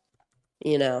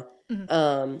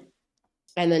 Mm-hmm.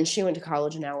 And then she went to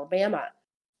college in Alabama.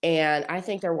 And I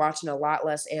think they're watching a lot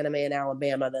less anime in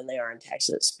Alabama than they are in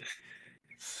Texas.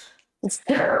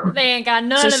 They ain't got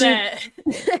none of that.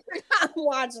 I'm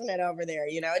watching it over there,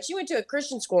 you know. And she went to a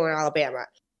Christian school in Alabama.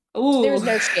 Ooh, there was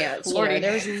no chance. You Lordy. know,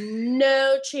 there was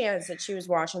no chance that she was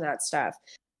watching that stuff.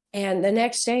 And the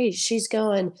next day, she's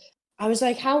going, I was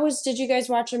like, did you guys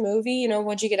watch a movie? You know,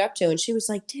 what'd you get up to? And she was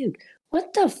like, dude,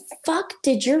 what the fuck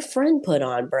did your friend put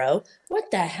on, bro? What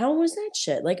the hell was that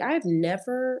shit? Like, I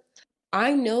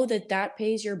know that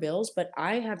pays your bills, but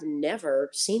I have never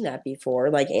seen that before,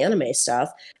 like anime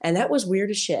stuff. And that was weird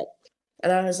as shit.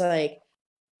 And I was like,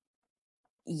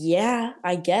 yeah,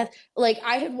 I get. Like,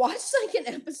 I had watched like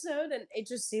an episode and it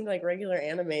just seemed like regular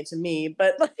anime to me.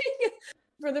 But like,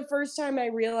 for the first time, I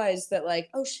realized that, like,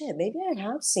 oh shit, maybe I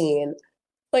have seen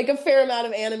like a fair amount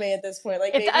of anime at this point.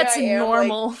 Like, If maybe that's I am,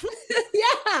 normal. Like,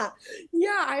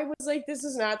 yeah. I was like, this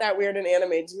is not that weird in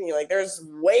anime to me. Like, there's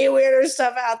way weirder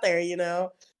stuff out there, you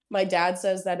know. My dad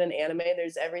says that in anime,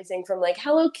 there's everything from like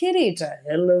Hello Kitty to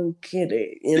Hello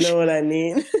Kitty. You know what I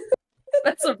mean?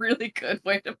 That's a really good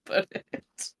way to put it.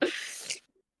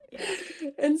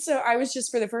 And so I was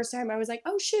just, for the first time, I was like,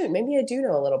 oh shoot, maybe I do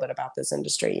know a little bit about this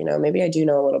industry. You know, maybe I do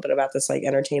know a little bit about this like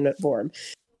entertainment form.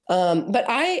 But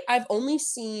I've only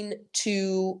seen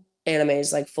 2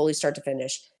 animes like fully start to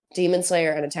finish: Demon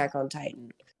Slayer and Attack on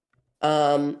Titan.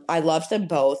 I loved them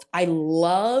both. I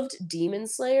loved Demon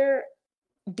Slayer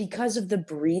because of the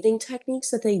breathing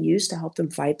techniques that they use to help them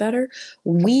fight better.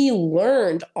 We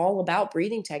learned all about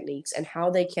breathing techniques and how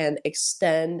they can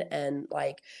extend and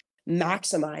like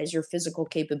maximize your physical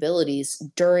capabilities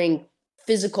during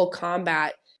physical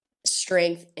combat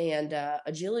strength and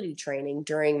agility training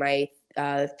during my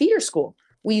theater school.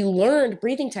 We learned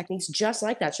breathing techniques just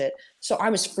like that shit. So I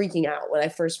was freaking out when I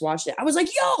first watched it. I was like,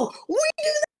 yo, we do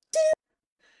that too!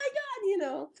 Oh my God, you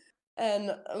know.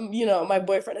 And, you know, my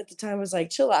boyfriend at the time was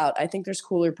like, chill out. I think there's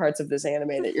cooler parts of this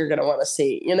anime that you're going to want to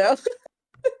see, you know?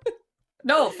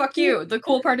 No, fuck you. The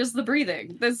cool part is the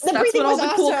breathing. That's breathing when all was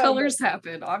the cool awesome. colors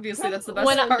happen. Obviously, that's the best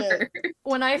When part.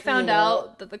 When I found You know?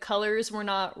 out that the colors were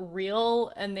not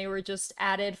real and they were just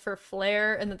added for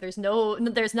flair, and that there's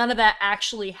none of that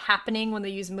actually happening when they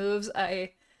use moves,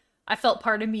 I felt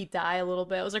part of me die a little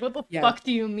bit. I was like, what the fuck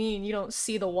do you mean you don't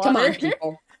see the water? Come on,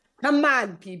 people. Come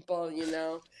on, people, you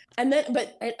know? And then,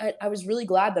 but I was really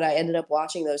glad that I ended up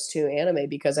watching those 2 anime,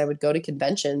 because I would go to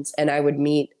conventions and I would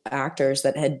meet actors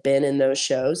that had been in those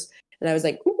shows. And I was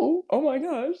like, ooh, oh my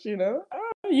gosh, you know,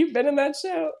 you've been in that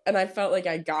show. And I felt like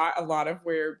I got a lot of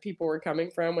where people were coming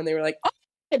from when they were like, oh,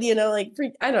 and, you know, like,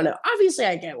 I don't know. Obviously,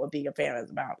 I get what being a fan is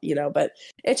about, you know, but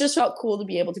it just felt cool to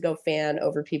be able to go fan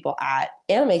over people at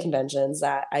anime conventions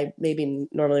that I maybe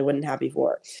normally wouldn't have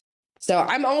before. So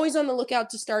I'm always on the lookout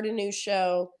to start a new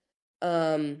show.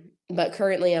 But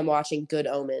currently I'm watching Good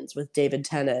Omens with David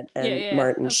Tennant and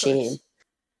Martin Sheen.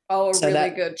 Oh, so really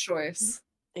good choice.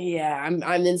 Yeah,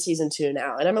 I'm in season 2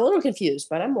 now, and I'm a little confused,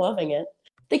 but I'm loving it.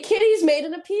 The kitty's made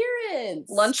an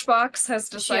appearance. Lunchbox has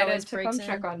decided to come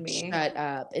check on me. Shut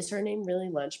up. Is her name really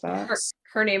Lunchbox?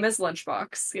 Her name is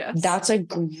Lunchbox, yes. That's a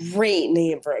great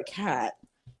name for a cat.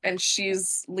 And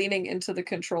she's leaning into the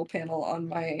control panel on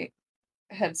my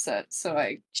headset, so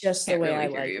I just the can't way really I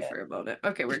hear like you it. for a moment.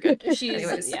 Okay, we're good.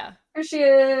 Anyways, yeah. Here she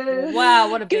is.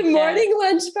 Wow, what a big Good morning,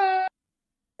 Lunchbox.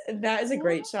 That is a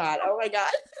great shot. Oh my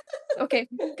God. Okay.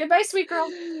 Goodbye, sweet girl.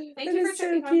 Thank you for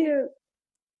checking on me.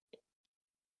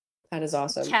 That is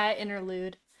awesome. Cat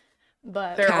interlude.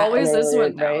 But there always is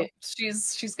one now. Right?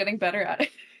 She's getting better at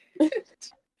it.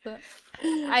 But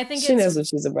I think she knows what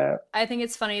she's about. I think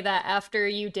it's funny that after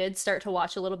you did start to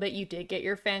watch a little bit, you did get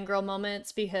your fangirl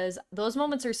moments, because those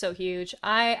moments are so huge.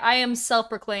 I am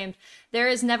self-proclaimed. There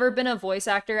has never been a voice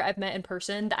actor I've met in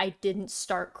person that I didn't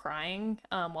start crying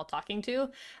while talking to.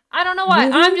 I don't know why.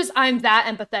 Really? I'm that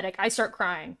empathetic. I start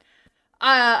crying.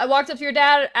 I walked up to your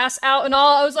dad, ass out and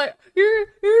all. I was like, you're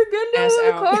Gundam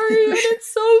Akari, and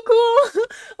it's so cool.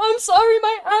 I'm sorry,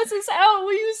 my ass is out.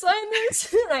 Will you sign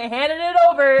this? And I handed it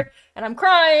over, and I'm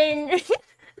crying.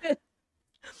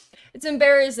 It's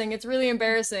embarrassing. It's really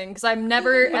embarrassing, because I'm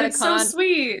never at a con. So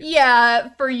sweet. Yeah,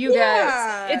 for you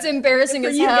guys. It's embarrassing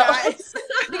as hell.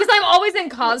 Because I'm always in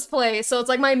cosplay, so it's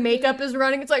like my makeup is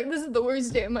running. It's like, this is the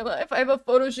worst day of my life. I have a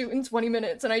photo shoot in 20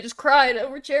 minutes, and I just cried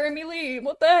over Jeremy Lee.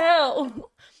 What the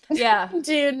hell? Yeah.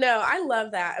 Dude, no, I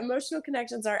love that. Emotional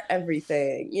connections are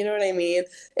everything. You know what I mean?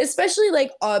 Especially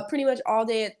like pretty much all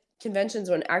day at conventions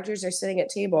when actors are sitting at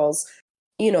tables.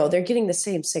 You know, they're getting the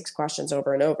same 6 questions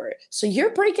over and over. So you're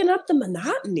breaking up the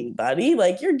monotony, buddy.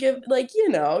 Like you're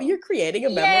you're creating a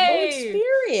memorable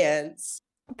experience.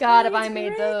 God, have I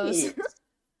made those.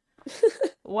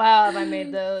 Wow, have I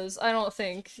made those. I don't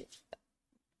think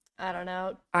I don't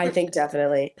know. I think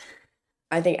definitely.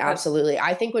 I think absolutely.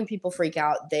 I think when people freak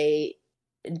out, they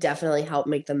definitely help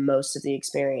make the most of the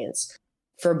experience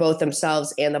for both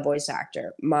themselves and the voice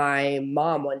actor. My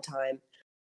mom, one time,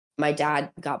 my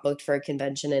dad got booked for a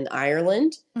convention in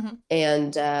Ireland, Mhm.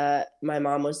 and my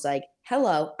mom was like,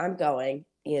 "Hello, I'm going,"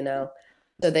 you know.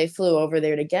 So they flew over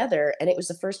there together, and it was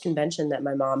the first convention that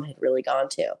my mom had really gone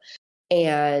to.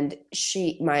 And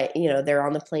they're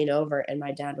on the plane over, and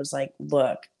my dad was like,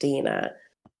 "Look, Dina,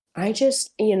 I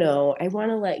just, I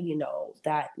want to let you know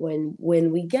that when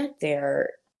we get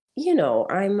there,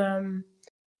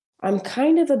 I'm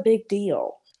kind of a big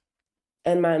deal."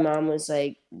 And my mom was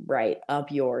like, "Right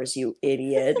up yours, you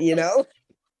idiot," Oh my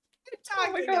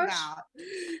talking gosh. about,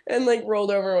 and like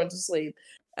rolled over and went to sleep.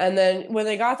 And then when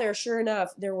they got there, sure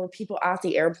enough, there were people at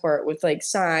the airport with like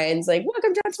signs like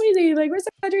 "Welcome John Swasey," like, "We're so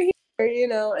glad you're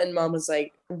here," and mom was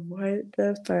like, "What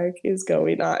the fuck is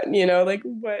going on?" Like,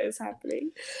 what is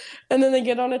happening? And then they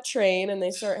get on a train and they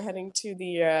start heading to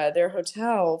their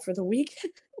hotel for the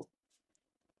weekend.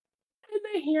 And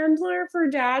the handler for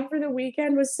dad for the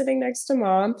weekend was sitting next to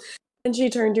mom, and she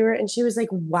turned to her and she was like,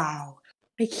 "Wow,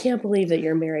 I can't believe that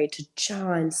you're married to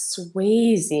John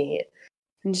Swasey."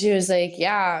 And she was like,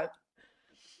 "Yeah,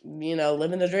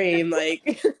 living the dream,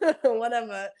 like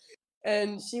whatever."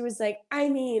 And she was like, "I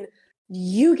mean,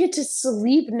 you get to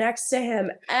sleep next to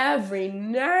him every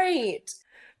night."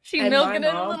 She And milking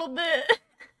it a little bit.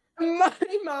 my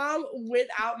mom,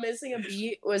 without missing a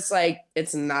beat, was like,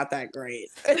 "It's not that great."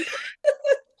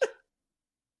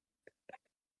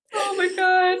 Oh my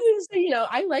god. So,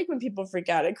 I like when people freak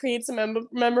out. It creates a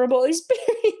memorable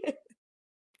experience.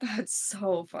 That's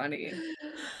so funny.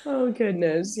 Oh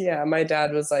goodness. Yeah, my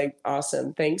dad was like,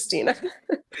 "Awesome. Thanks, Tina."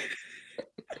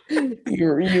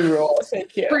 You rule.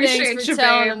 Thank you. Thanks Appreciate for you,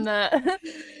 telling babe. him that.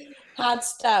 Hot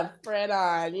stuff. Right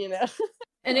on.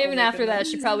 And Oh even my after goodness.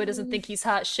 that, she probably doesn't think he's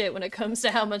hot shit when it comes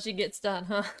to how much he gets done,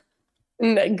 huh?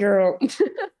 Girl.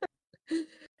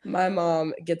 My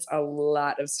mom gets a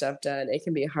lot of stuff done. It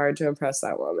can be hard to impress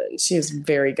that woman. She is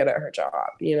very good at her job.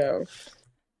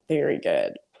 Very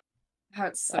good.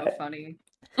 That's so funny.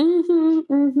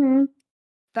 Mm-hmm.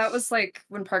 That was like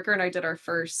when Parker and I did our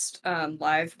first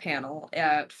live panel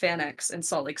at FanX in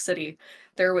Salt Lake City.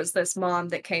 There was this mom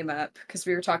that came up because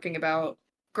we were talking about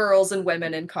girls and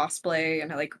women in cosplay and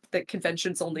like the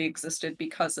conventions only existed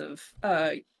because of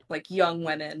like young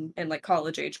women and like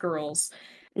college age girls.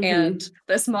 And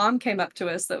this mom came up to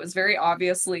us that was very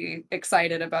obviously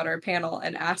excited about our panel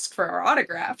and asked for our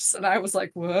autographs. And I was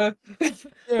like, what?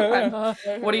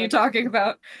 What are you talking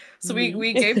about? So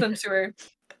we gave them to her.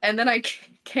 And then I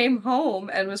came home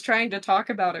and was trying to talk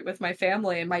about it with my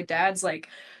family. And my dad's like,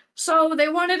 "So they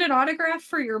wanted an autograph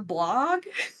for your blog?"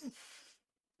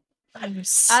 I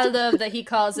love that he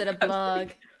calls it a blog.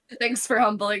 Thanks for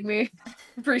humbling me.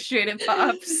 Appreciate it,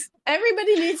 Pops.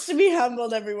 Everybody needs to be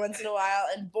humbled every once in a while,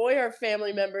 and boy, are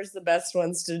family members the best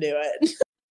ones to do it.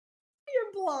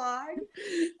 Your blog.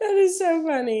 That is so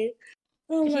funny.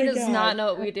 Oh my He does God. not know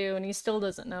what we do, and he still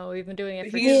doesn't know. We've been doing it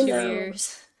for He's- 2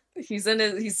 years.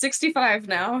 He's 65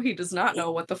 now. He does not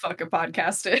know what the fuck a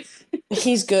podcast is.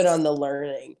 He's good on the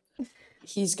learning.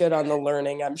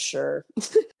 I'm sure.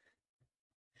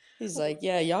 He's like,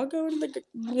 "Yeah, y'all go into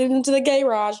the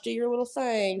garage, do your little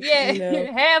thing.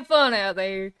 Yeah, have fun out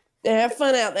there. Have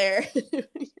fun out there.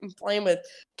 Playing with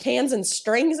cans and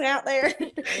strings out there."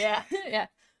 Yeah.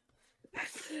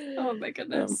 Oh my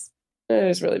goodness. It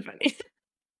is really funny.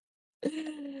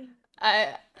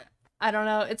 I don't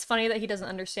know. It's funny that he doesn't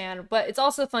understand, but it's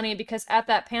also funny because at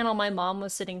that panel, my mom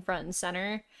was sitting front and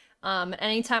center.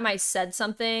 Anytime I said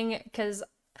something, because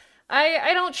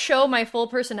I don't show my full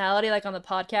personality like on the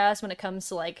podcast when it comes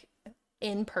to like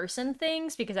in-person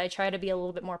things because I try to be a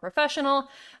little bit more professional.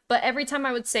 But every time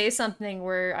I would say something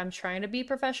where I'm trying to be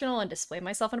professional and display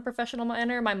myself in a professional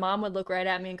manner, my mom would look right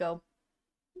at me and go,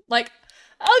 like,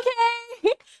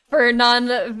 "Okay." For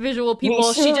non-visual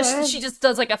people, she just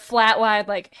does like a flat wide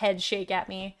like head shake at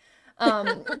me.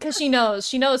 Because she knows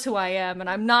who I am, and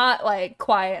I'm not like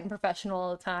quiet and professional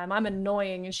all the time. I'm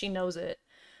annoying, and she knows it.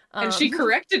 And she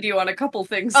corrected you on a couple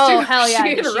things Oh too. hell yeah,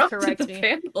 she she interrupted corrected the me.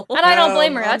 panel. And I don't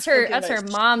blame her. Mom's That's her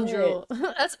thinking mom shit. jewel.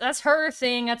 That's her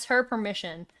thing. That's her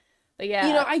permission. But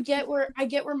yeah, I get where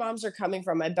moms are coming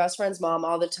from. My best friend's mom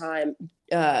all the time.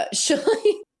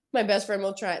 My best friend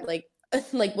will try like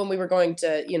when we were going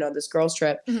to this girls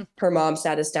trip. Her mom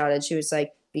sat us down and she was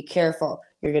like, "Be careful.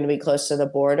 You're going to be close to the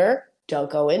border.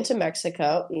 Don't go into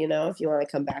Mexico. If you want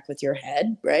to come back with your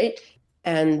head, right?"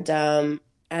 And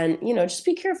And, just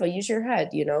be careful, use your head,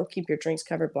 keep your drinks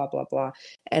covered, blah, blah, blah.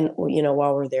 And,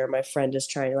 while we're there, my friend is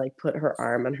trying to like put her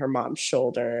arm on her mom's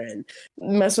shoulder and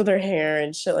mess with her hair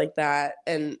and shit like that.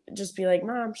 And just be like,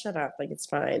 Mom, shut up. Like, it's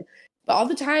fine. But all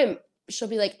the time, she'll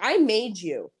be like, I made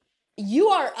you. You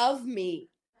are of me.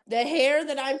 The hair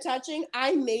that I'm touching,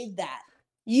 I made that.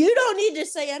 You don't need to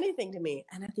say anything to me.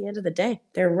 And at the end of the day,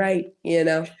 they're right.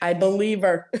 I believe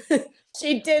her.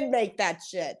 She did make that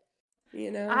shit. I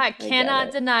I get cannot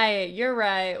it. deny it. You're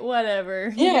right.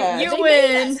 Whatever. Yeah, You they made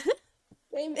win. us.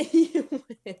 They made you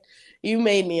win. You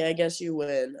made me. I guess you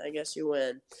win. I guess you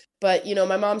win. But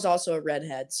my mom's also a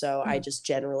redhead, so I just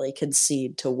generally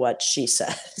concede to what she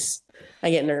says.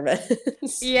 I get nervous.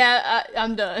 Yeah,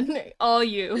 I'm done. All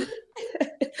you.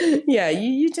 Yeah,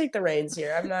 you take the reins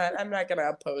here. I'm not gonna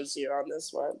oppose you on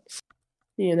this one.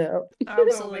 Oh my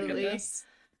Absolutely. goodness.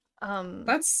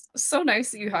 That's so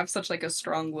nice that you have such like a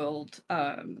strong-willed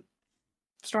mom,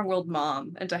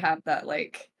 and to have that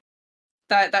like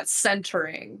that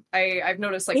centering. I've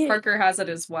noticed like Yeah. Parker has it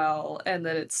as well, and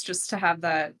that it's just to have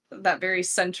that very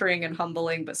centering and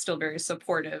humbling but still very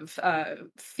supportive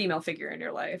female figure in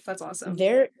your life. That's awesome.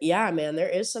 Yeah, man, there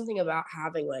is something about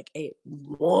having like a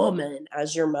woman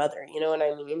as your mother, you know what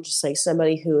I mean? Just like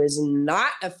somebody who is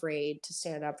not afraid to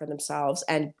stand up for themselves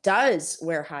and does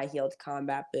wear high-heeled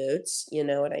combat boots, you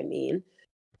know what I mean?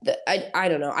 I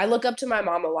don't know. I look up to my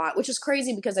mom a lot, which is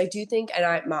crazy because I do think,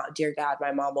 and dear God,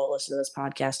 my mom won't listen to this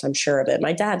podcast. I'm sure of it.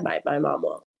 My dad might, my mom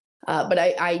won't. But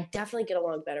I definitely get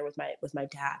along better with my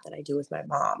dad than I do with my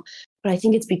mom. But I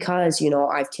think it's because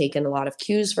I've taken a lot of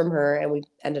cues from her, and we've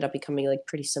ended up becoming like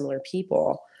pretty similar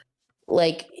people.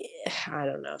 Like, I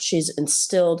don't know. She's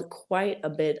instilled quite a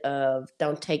bit of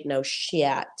don't take no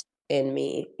shit in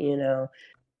me.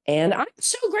 And I'm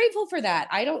so grateful for that.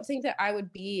 I don't think that I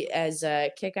would be as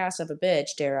kick-ass of a bitch,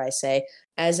 dare I say,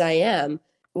 as I am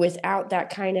without that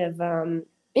kind of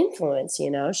influence.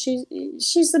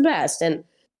 She's the best, and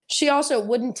she also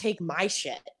wouldn't take my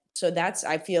shit. So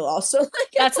I feel also like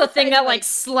That's the thing I'm that like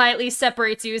slightly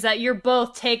separates you, is that you're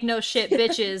both take no shit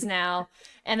bitches now,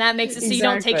 and that makes it so you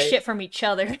don't take Exactly. shit from each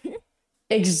other.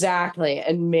 Exactly.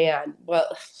 And man, well,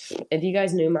 if you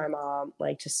guys knew my mom,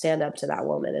 like to stand up to that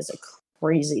woman is a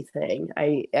crazy thing.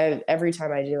 Every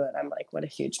time I do it, I'm like, what a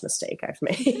huge mistake I've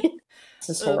made. This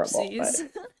is horrible, but Oopsies.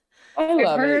 I I've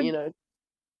love heard it.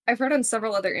 I've heard on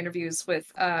several other interviews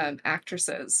with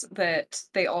actresses that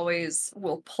they always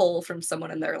will pull from someone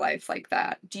in their life like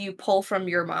that. Do you pull from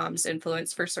your mom's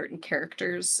influence for certain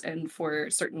characters and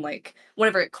for certain like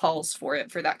whatever it calls for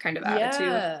it for that kind of attitude?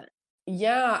 Yeah.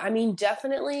 Yeah, I mean,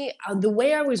 definitely. The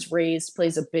way I was raised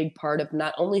plays a big part of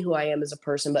not only who I am as a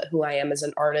person, but who I am as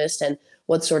an artist and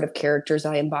what sort of characters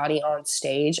I embody on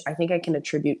stage. I think I can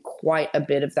attribute quite a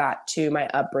bit of that to my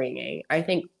upbringing. I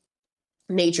think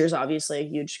nature's obviously a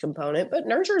huge component, but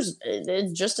nurture's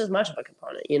is just as much of a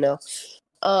component.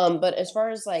 But as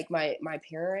far as like my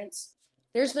parents,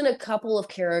 there's been a couple of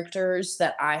characters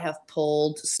that I have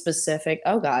pulled specific.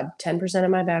 Oh God, 10% of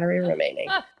my battery remaining.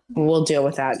 We'll deal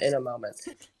with that in a moment.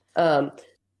 Um,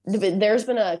 there's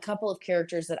been a couple of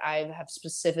characters that I have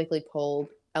specifically pulled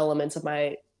elements of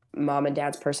my mom and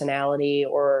dad's personality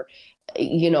or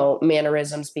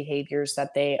mannerisms, behaviors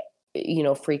that they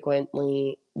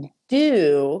frequently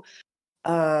do.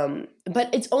 But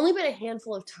it's only been a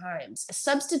handful of times.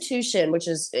 Substitution, which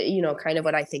is kind of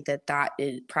what I think that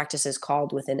practice is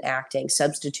called within acting,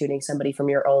 substituting somebody from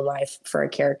your own life for a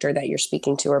character that you're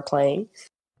speaking to or playing.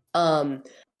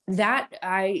 That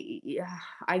I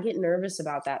get nervous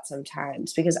about that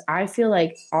sometimes because I feel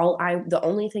like the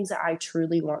only things that I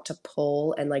truly want to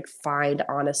pull and like find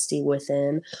honesty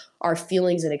within are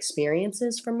feelings and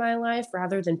experiences from my life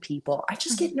rather than people. I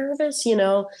just get nervous.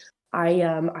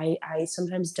 I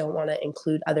sometimes don't want to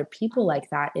include other people like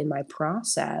that in my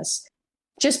process.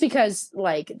 Just because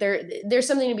like there's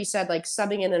something to be said, like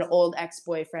subbing in an old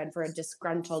ex-boyfriend for a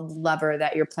disgruntled lover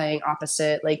that you're playing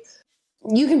opposite, like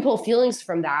you can pull feelings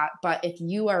from that, but if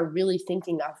you are really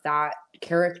thinking of that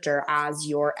character as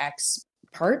your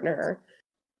ex-partner,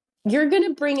 you're going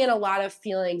to bring in a lot of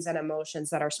feelings and emotions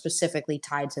that are specifically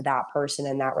tied to that person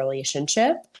and that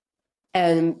relationship.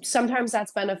 And sometimes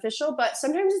that's beneficial, but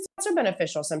sometimes it's also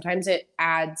beneficial. Sometimes it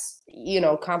adds,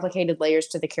 complicated layers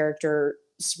to the character's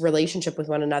relationship with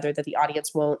one another that the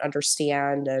audience won't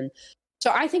understand. And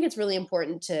so I think it's really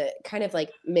important to kind of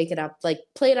like make it up, like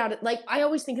play it out. Like I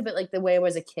always think of it like the way I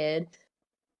was a kid.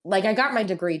 Like I got my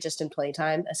degree just in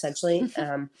playtime, essentially,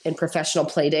 in professional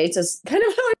play dates is kind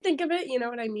of how I think of it. You know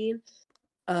what I mean?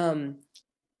 But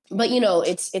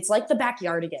it's like the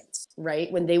backyardigans.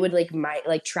 right? When they would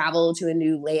might travel to a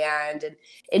new land and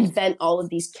invent all of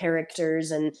these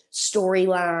characters and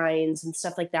storylines and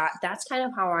stuff like that. That's kind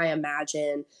of how I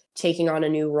imagine taking on a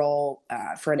new role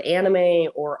for an anime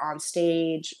or on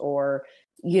stage or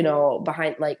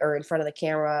behind or in front of the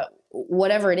camera,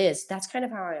 whatever it is. That's kind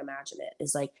of how I imagine it.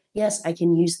 Is like, yes, I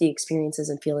can use the experiences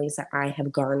and feelings that I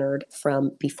have garnered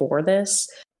from before this,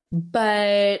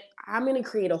 but I'm going to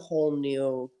create a whole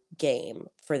new game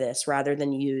for this rather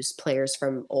than use players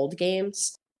from old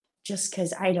games, just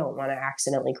because I don't want to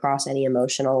accidentally cross any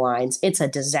emotional lines. It's a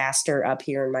disaster up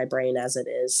here in my brain as it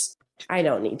is. I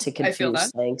don't need to I feel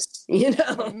confuse that. things,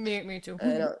 Me too.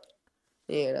 I don't,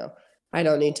 you know, I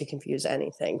don't need to confuse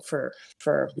anything for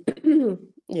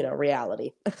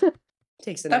reality.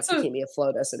 Takes enough to keep me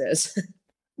afloat as it is.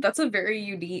 That's a very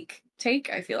unique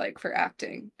take, I feel like, for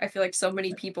acting. I feel like so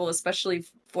many people, especially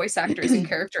voice actors and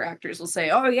character actors, will say,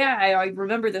 oh yeah, I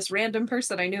remember this random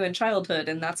person I knew in childhood,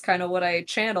 and that's kind of what I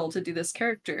channel to do this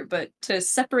character. But to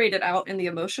separate it out in the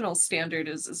emotional standard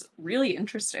is really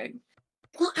interesting.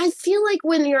 Well, I feel like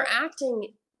when you're acting,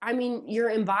 I mean, you're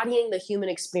embodying the human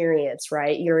experience,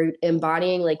 right? You're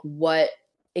embodying what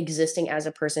existing as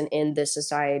a person in this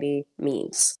society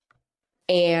means.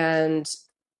 And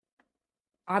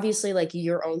obviously,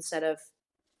 your own set of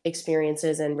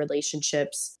experiences and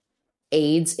relationships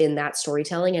aids in that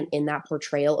storytelling and in that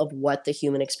portrayal of what the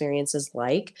human experience is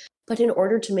like. But in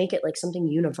order to make it something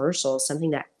universal,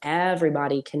 something that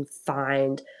everybody can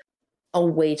find a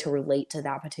way to relate to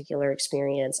that particular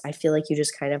experience, I feel like you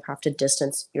just kind of have to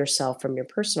distance yourself from your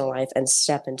personal life and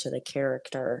step into the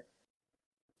character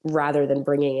rather than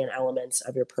bringing in elements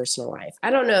of your personal life.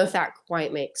 I don't know if that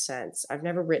quite makes sense. I've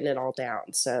never written it all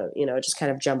down, so it just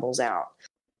kind of jumbles out.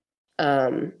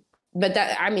 But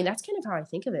that's kind of how I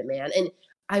think of it, man. And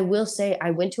I will say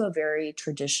I went to a very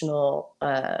traditional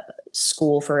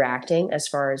school for acting as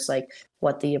far as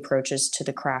what the approaches to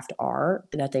the craft are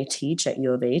that they teach at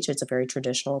U of H. It's a very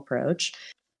traditional approach.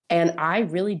 And I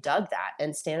really dug that.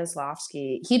 And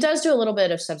Stanislavski, he does do a little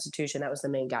bit of substitution. That was the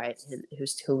main guy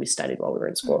who we studied while we were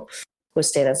in school,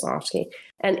 was Stanislavski.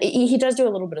 And he does do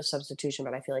a little bit of substitution,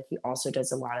 but I feel like he also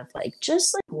does a lot of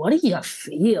what do you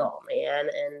feel, man?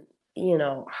 And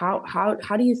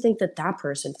how do you think that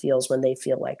person feels when they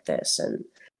feel like this? And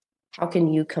how can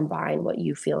you combine what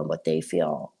you feel and what they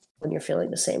feel when you're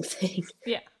feeling the same thing?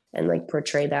 Yeah. And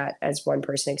portray that as one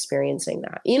person experiencing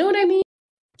that. You know what I mean?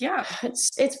 Yeah.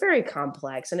 It's very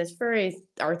complex and it's very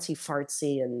artsy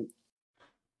fartsy and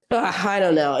I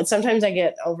don't know. Sometimes I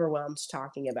get overwhelmed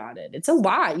talking about it. It's a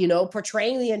lot,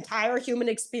 portraying the entire human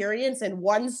experience in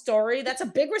one story. That's a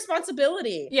big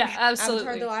responsibility. Yeah,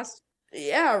 absolutely.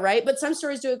 Yeah, right. But some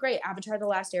stories do it great. Avatar: The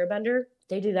Last Airbender,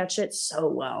 they do that shit so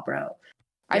well, bro.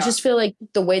 I just feel like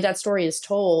the way that story is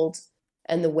told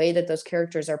and the way that those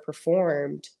characters are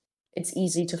performed, it's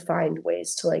easy to find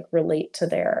ways to relate to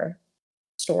their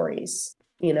stories,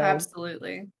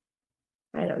 Absolutely.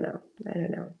 I don't know.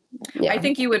 Yeah. I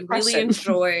think you would really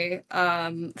enjoy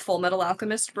Full Metal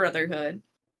Alchemist Brotherhood,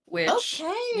 which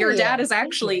your dad is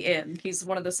actually in. He's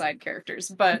one of the side characters,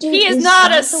 but he is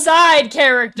not a side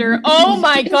character. Oh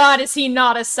my god, is he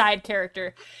not a side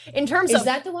character? In terms of, is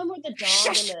that the one with the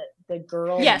dog and the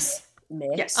girl? Yes.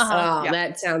 Mix? Yes. Oh, yeah.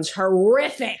 That sounds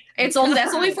horrific. That's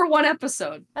only for one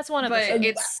episode. That's one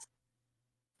episode.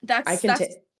 But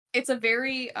it's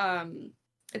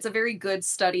a very good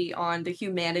study on the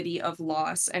humanity of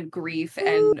loss and grief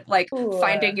and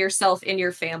finding yourself in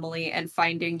your family and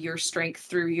finding your strength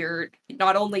through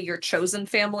not only your chosen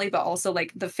family, but also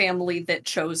the family that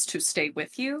chose to stay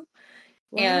with you.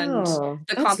 Wow, and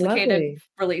the complicated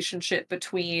relationship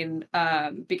between,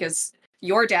 because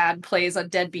your dad plays a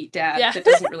deadbeat dad that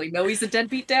doesn't really know he's a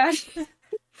deadbeat dad.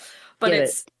 But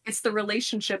it's the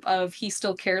relationship of he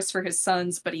still cares for his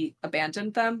sons, but he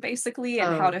abandoned them, basically,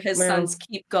 and how do his sons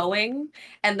keep going?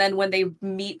 And then when they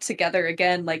meet together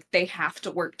again, they have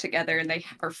to work together and they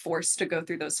are forced to go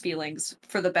through those feelings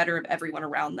for the better of everyone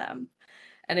around them.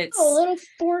 And it's a little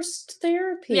forced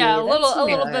therapy. Yeah, a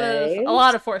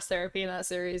lot of forced therapy in that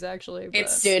series, actually. But.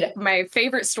 It's my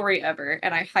favorite story ever,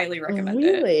 and I highly recommend it.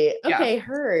 Really? Okay,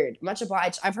 heard. Much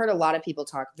obliged. I've heard a lot of people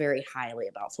talk very highly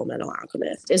about Full Metal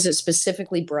Alchemist. Is it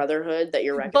specifically Brotherhood that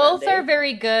you're recommending? Both are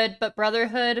very good, but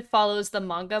Brotherhood follows the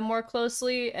manga more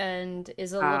closely and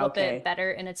is a little bit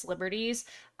better in its liberties.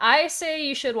 I say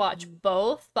you should watch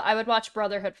both, but I would watch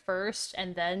Brotherhood first,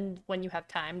 and then when you have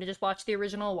time to just watch the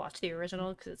original,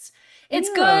 because it's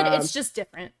good. It's just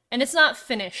different, and it's not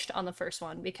finished on the first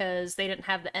one because they didn't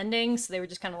have the ending, so they were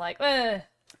just kind of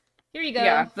here you go.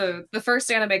 Yeah, the first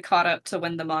anime caught up to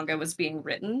when the manga was being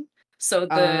written, So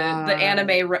the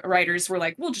anime writers were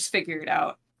like, we'll just figure it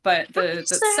out. But the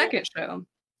second show.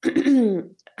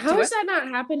 How has that not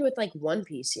happened with like One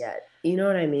Piece yet? You know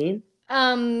what I mean?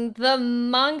 The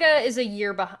manga is a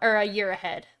year a year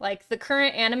ahead. Like the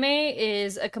current anime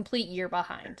is a complete year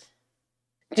behind.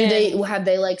 Have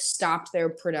they like stopped their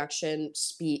production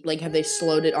speed? Like have they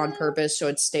slowed it on purpose so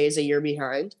it stays a year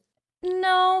behind?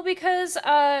 No, because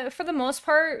for the most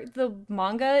part the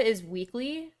manga is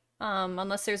weekly,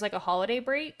 unless there's like a holiday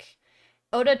break.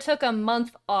 Oda took a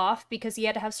month off because he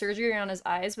had to have surgery on his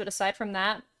eyes, but aside from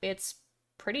that, it's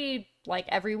pretty like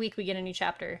every week we get a new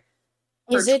chapter.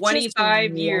 For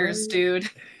 25 years, dude.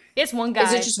 It's one guy.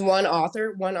 Is it just one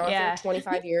author? Yeah.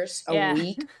 25 years a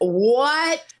week?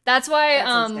 What? That's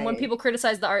why when people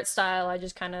criticize the art style, I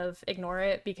just kind of ignore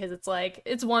it because it's like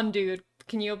it's one dude.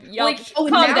 Can you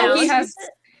calm down?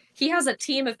 He has a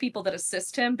team of people that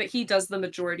assist him, but he does the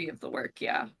majority of the work,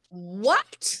 yeah.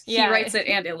 What? Yeah. He writes it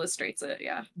and illustrates it,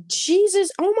 yeah.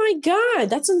 Jesus, oh my god,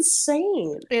 that's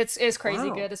insane. It's crazy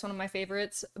good. It's one of my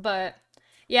favorites, but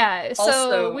yeah, so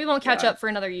also, we won't catch up for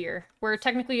another year. We're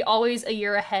technically always a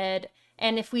year ahead,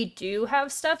 and if we do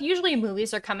have stuff, usually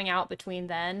movies are coming out between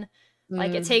then.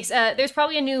 Like it takes there's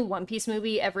probably a new One Piece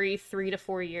movie every 3 to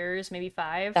 4 years, maybe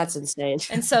 5. That's insane.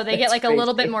 And so they get like crazy. A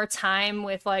little bit more time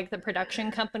with like the production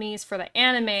companies for the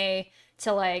anime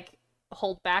to like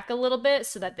hold back a little bit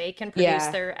so that they can produce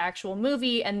their actual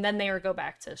movie, and then they go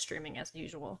back to streaming as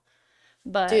usual.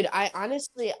 But dude, I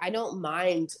don't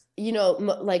mind, you know,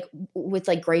 like with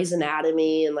like Grey's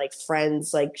Anatomy and like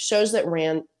Friends, like shows that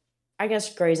ran. I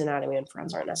guess Grey's Anatomy and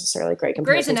Friends aren't necessarily great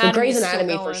comparisons. Grey's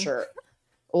Anatomy for sure.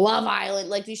 Love Island,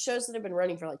 like these shows that have been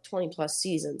running for like 20 plus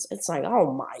seasons. It's like,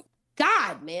 oh my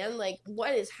god, man, like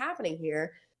what is happening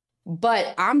here?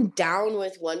 But I'm down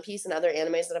with One Piece and other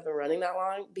animes that have been running that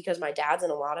long because my dad's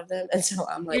in a lot of them, and so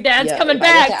I'm like, your dad's coming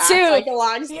back too. Like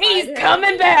he's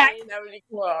coming back. That would be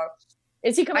cool.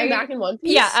 Is he coming back in One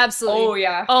Piece? Yeah, absolutely. Oh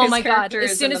yeah. Oh my god!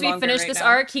 As soon as we finish this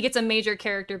arc, he gets a major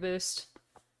character boost.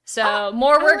 So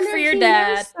more work for your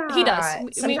dad. He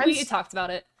does. We talked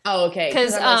about it. Oh, okay.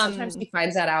 Because sometimes he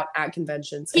finds that out at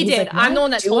conventions. He did. Like, I'm the one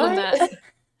that told him that.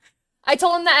 I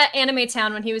told him that at Anime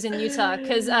Town when he was in Utah,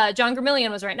 because John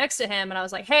Gramillion was right next to him, and I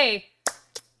was like, hey,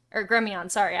 or Gremion,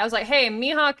 sorry. I was like, hey,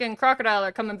 Mihawk and Crocodile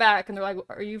are coming back, and they're like,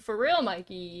 are you for real? I'm like,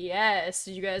 yes.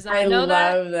 Did you guys not know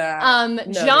that? I love that.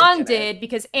 No, John did,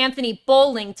 because Anthony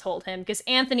Bowling told him, because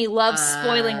Anthony loves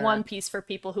spoiling One Piece for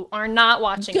people who are not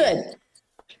watching it.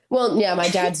 Well, yeah, my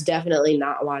dad's definitely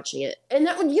not watching it. And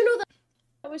that, you know,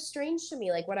 that was strange to me.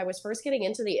 Like, when I was first getting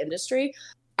into the industry,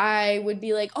 I would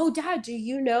be like, oh, Dad, do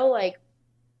you know, like,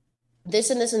 this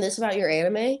and this and this about your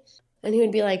anime? And he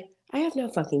would be like, I have no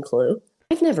fucking clue.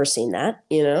 I've never seen that,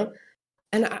 you know?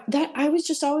 And I was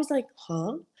just always like,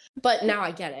 huh? But now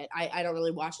I get it. I don't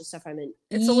really watch the stuff I'm in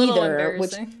It's a little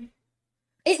embarrassing.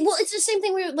 It's the same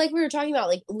thing we were talking about,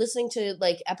 like listening to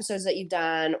like episodes that you've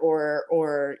done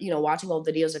or you know, watching old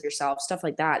videos of yourself, stuff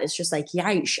like that. It's just like,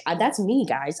 yeah, that's me,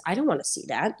 guys. I don't want to see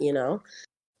that, you know?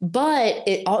 But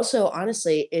it also,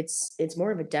 honestly, it's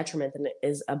more of a detriment than it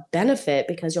is a benefit,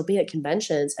 because you'll be at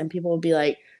conventions and people will be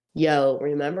like, yo,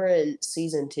 remember in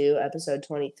season 2, episode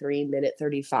 23, minute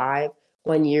 35,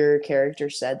 when your character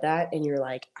said that? And you're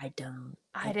like, I didn't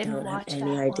have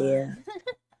any idea.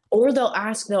 Or they'll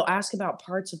ask about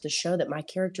parts of the show that my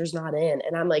character's not in.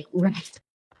 And I'm like, right,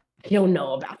 I don't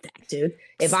know about that, dude.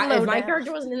 If my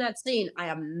character wasn't in that scene, I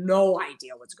have no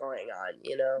idea what's going on,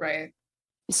 you know? Right.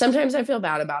 Sometimes I feel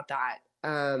bad about that.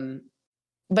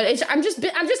 But I'm just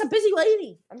a busy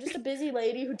lady. I'm just a busy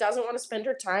lady who doesn't want to spend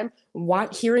her time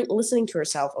listening to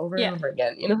herself over and over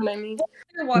again. You know what I mean?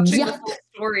 You're watching the full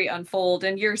story unfold,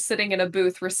 and you're sitting in a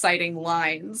booth reciting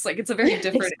lines. Like, it's a very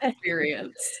different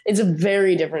experience. It's a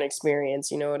very different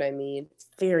experience. You know what I mean?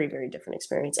 Very, very different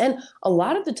experience. And a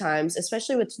lot of the times,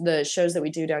 especially with the shows that we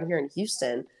do down here in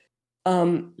Houston,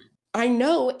 I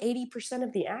know 80%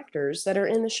 of the actors that are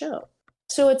in the show.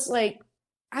 So it's like,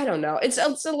 I don't know. It's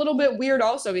a little bit weird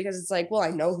also, because it's like, well, I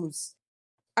know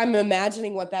I'm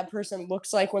imagining what that person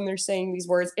looks like when they're saying these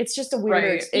words. It's just a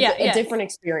weird, a different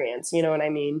experience. You know what I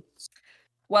mean?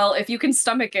 Well, if you can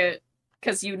stomach it,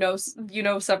 because you know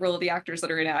several of the actors that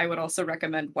are in it, I would also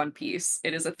recommend One Piece.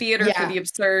 It is a theater for the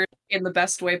absurd in the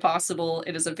best way possible.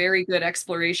 It is a very good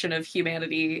exploration of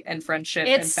humanity and friendship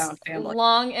and found family. It's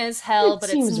long as hell, but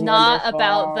it's not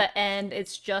about the end.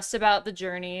 It's just about the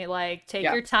journey. Like, take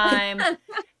your time.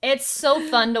 It's so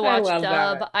fun to I watch love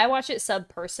dub. that. I watch it sub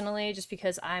personally just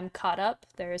because I'm caught up.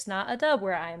 There is not a dub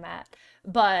where I'm at.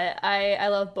 But I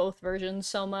love both versions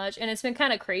so much. And it's been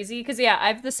kind of crazy because, yeah, I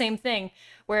have the same thing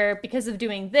where because of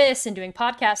doing this and doing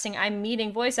podcasting, I'm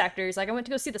meeting voice actors. Like, I went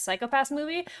to go see the Psychopaths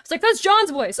movie. I was like, that's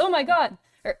John's voice. Oh my God.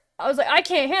 Or I was like, I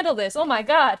can't handle this. Oh my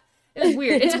God. It was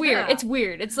weird. It's weird. It's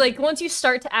weird. It's like once you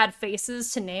start to add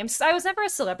faces to names, 'cause I was never a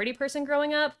celebrity person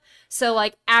growing up. So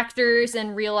like actors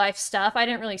and real life stuff, I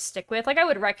didn't really stick with. Like I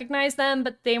would recognize them,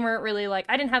 but they weren't really like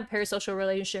I didn't have a parasocial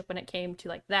relationship when it came to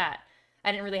like that.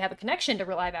 I didn't really have a connection to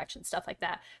real live action stuff like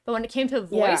that. But when it came to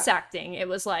voice acting, it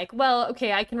was like, well,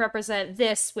 okay, I can represent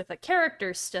this with a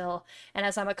character still. And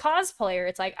as I'm a cosplayer,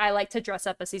 it's like I like to dress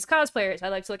up as these cosplayers. I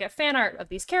like to look at fan art of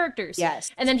these characters.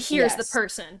 Yes. And then here's the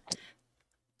person.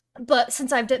 But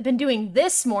since I've been doing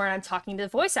this more and I'm talking to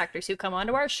voice actors who come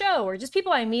onto our show or just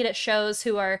people I meet at shows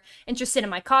who are interested in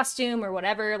my costume or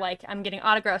whatever, like I'm getting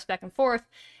autographs back and forth,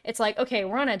 it's like, okay,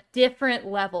 we're on a different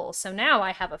level. So now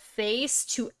I have a face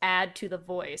to add to the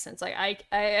voice. And it's like,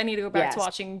 I need to go back to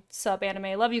watching sub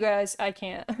anime. Love you guys. I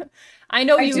can't. I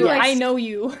know you. I know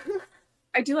you.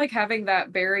 I do like having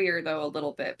that barrier though a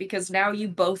little bit because now you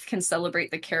both can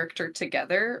celebrate the character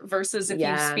together versus if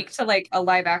you speak to like a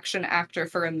live action actor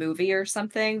for a movie or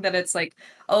something that it's like,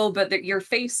 oh, but your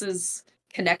face is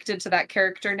connected to that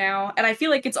character now. And I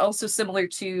feel like it's also similar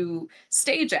to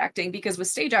stage acting because with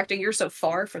stage acting you're so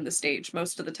far from the stage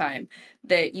most of the time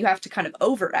that you have to kind of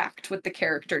overact with the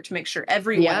character to make sure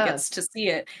everyone gets to see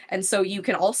it. And so you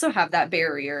can also have that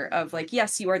barrier of like,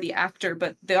 yes, you are the actor,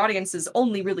 but the audience is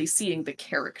only really seeing the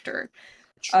character.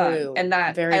 True. And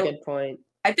that very good point.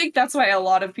 I think that's why a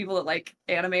lot of people that like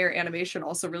anime or animation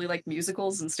also really like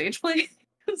musicals and stage plays.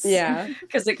 Yeah.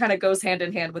 Because it kind of goes hand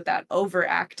in hand with that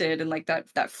overacted and like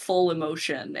that full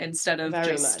emotion instead of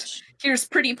here's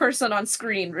pretty person on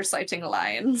screen reciting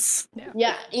lines.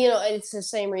 Yeah, you know, it's the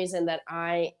same reason that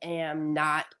I am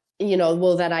not, you know,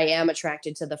 well, that I am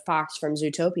attracted to the fox from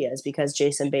Zootopia is because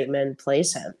Jason Bateman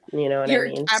plays him. You know what I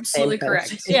mean? You're absolutely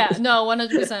correct. Yeah, no,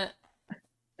 100%.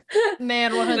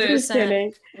 Man,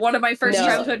 100%. One of my first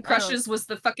childhood crushes was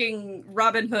the fucking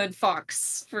Robin Hood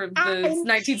fox from the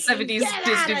 1970s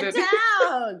Disney movie.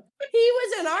 He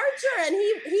was an archer and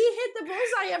he hit the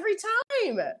bullseye every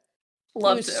time.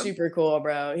 Loved him. Super cool,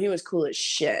 bro. He was cool as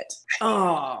shit.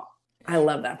 Oh, I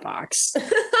love that fox.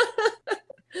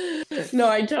 No,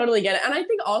 I totally get it. And I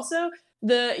think also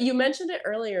you mentioned it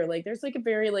earlier, like there's like a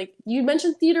very like you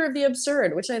mentioned theater of the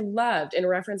absurd, which I loved in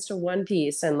reference to One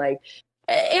Piece and like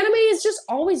anime is just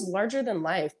always larger than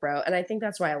life, bro. And I think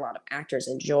that's why a lot of actors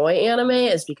enjoy anime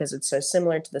is because it's so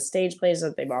similar to the stage plays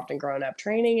that they've often grown up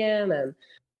training in. And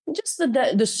just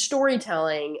the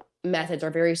storytelling methods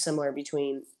are very similar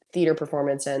between theater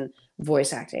performance and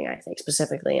voice acting, I think,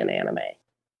 specifically in anime.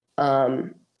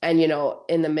 And, you know,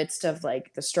 in the midst of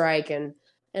like the strike and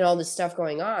all this stuff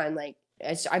going on, like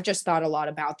I've just thought a lot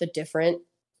about the different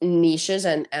niches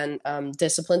and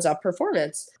disciplines of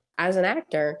performance as an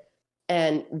actor.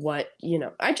 And what, you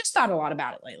know, I just thought a lot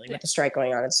about it lately with the strike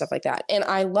going on and stuff like that. And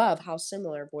I love how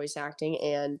similar voice acting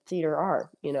and theater are,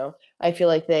 you know. I feel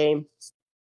like they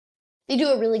do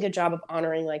a really good job of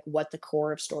honoring like what the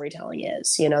core of storytelling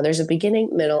is. You know, there's a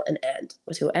beginning, middle, and end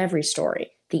to every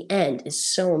story. The end is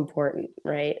so important,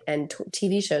 right? And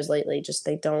TV shows lately just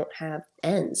they don't have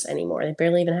ends anymore. They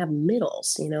barely even have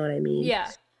middles. You know what I mean? Yeah.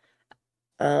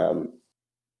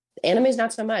 Anime's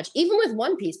not so much. Even with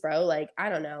One Piece, bro. Like I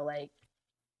don't know. Like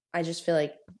I just feel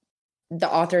like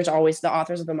the authors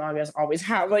of the mangas always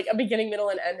have like a beginning, middle,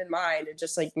 and end in mind. It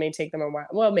just like may take them a while.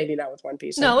 Well, maybe not with One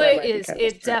Piece. No, it is.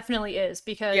 It definitely is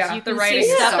because you can see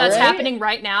stuff that's happening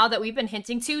right now that we've been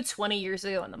hinting to 20 years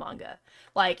ago in the manga.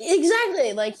 Like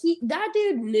exactly, like that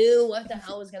dude knew what the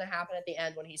hell was gonna happen at the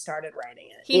end when he started writing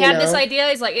it. He had this idea.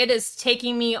 He's like, it is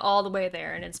taking me all the way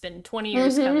there, and it's been 20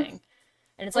 years coming.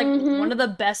 And it's like one of the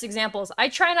best examples. I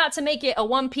try not to make it a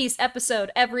One Piece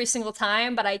episode every single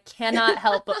time, but I cannot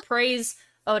help but praise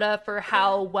Oda for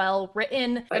how well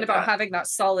written. And about having that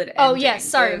solid ending. Oh, yes.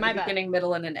 Sorry, my bad. Beginning,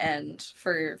 middle, and an end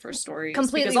for stories.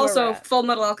 Completely. Because also, Full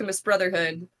Metal Alchemist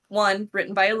Brotherhood, one,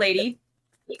 written by a lady.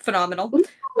 Phenomenal.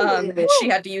 She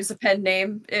had to use a pen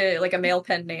name, like a male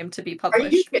pen name, to be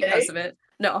published because of it.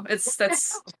 No,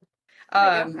 that's...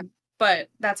 But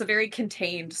that's a very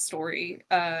contained story.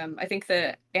 I think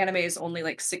the anime is only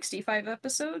like 65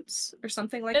 episodes or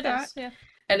something like that. Is, yeah.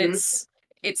 And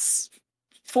it's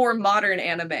for modern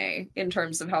anime in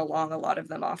terms of how long a lot of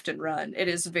them often run. It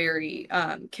is very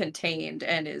contained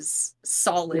and is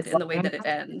solid in the way that it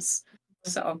ends.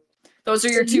 So those are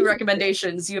your two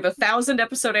recommendations. You have 1,000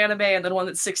 episode anime and then one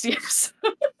that's 60 episodes.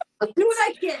 I'll do what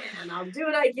I can. I'll do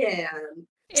what I can.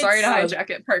 Sorry to It's- hijack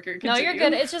it, Parker. Continue. No, you're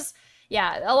good. It's just,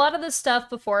 yeah, a lot of the stuff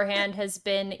beforehand has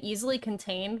been easily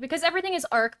contained because everything is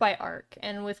arc by arc.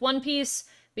 And with One Piece,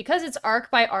 because it's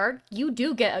arc by arc, you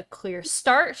do get a clear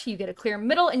start, you get a clear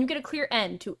middle, and you get a clear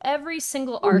end to every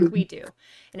single arc we do.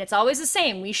 And it's always the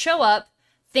same. We show up,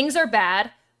 things are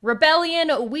bad,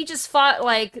 rebellion, we just fought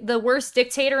like the worst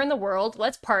dictator in the world,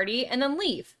 let's party, and then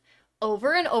leave.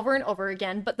 Over and over and over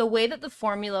again. But the way that the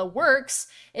formula works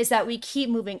is that we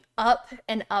keep moving up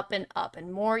and up and up.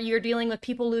 And more, you're dealing with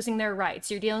people losing their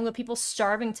rights, you're dealing with people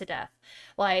starving to death.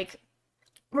 Like,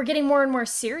 we're getting more and more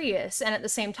serious, and at the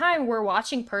same time we're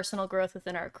watching personal growth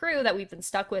within our crew that we've been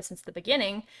stuck with since the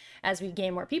beginning as we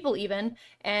gain more people even,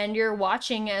 and you're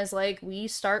watching as like we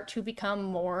start to become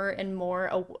more and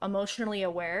more emotionally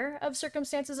aware of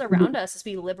circumstances around us as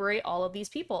we liberate all of these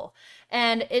people.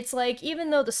 And it's like, even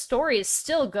though the story is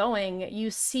still going,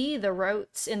 you see the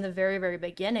roots in the very, very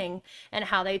beginning and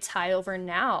how they tie over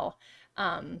now.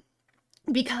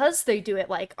 Because they do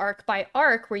it like arc by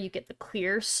arc, where you get the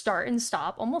clear start and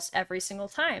stop almost every single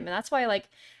time. And that's why, like,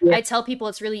 I tell people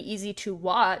it's really easy to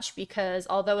watch, because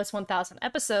although it's 1,000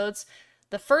 episodes,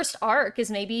 the first arc is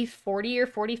maybe 40 or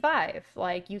 45.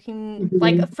 Like, you can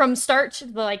like from start to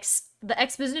the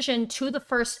exposition to the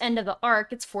first end of the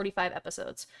arc, it's 45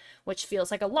 episodes, which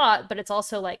feels like a lot, but it's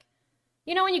also like,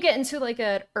 you know, when you get into like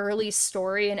an early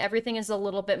story and everything is a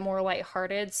little bit more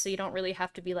lighthearted, so you don't really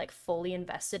have to be like fully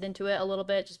invested into it a little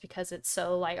bit just because it's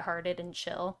so lighthearted and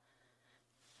chill.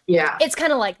 Yeah. It's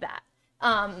kind of like that.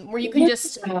 Where you can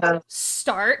just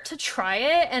start to try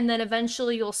it, and then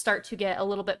eventually you'll start to get a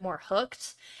little bit more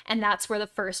hooked, and that's where the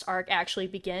first arc actually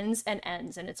begins and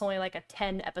ends, and it's only like a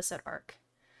 10 episode arc.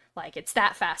 Like, it's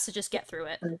that fast to just get through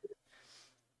it.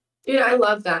 Dude, I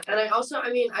love that. And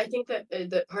I think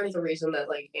that part of the reason that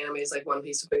like animes like One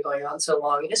Piece have been going on so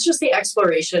long is just the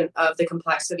exploration of the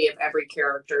complexity of every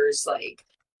character's like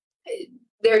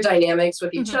their dynamics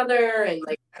with each other, and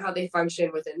like how they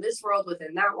function within this world,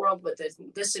 within that world, with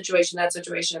this situation, that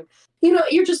situation. You know,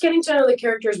 you're just getting to know the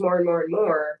characters more and more and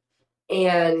more.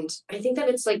 And I think that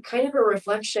it's like kind of a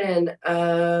reflection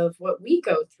of what we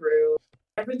go through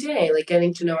every day, like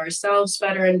getting to know ourselves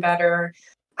better and better.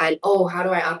 And how do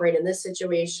I operate in this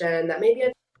situation that maybe I've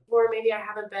been before, maybe I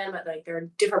haven't been, but like there are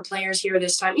different players here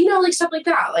this time, you know, like stuff like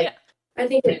that. Like, I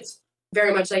think it's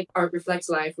very much like art reflects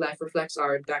life, life reflects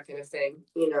art, that kind of thing,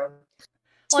 you know.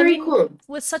 It's very cool.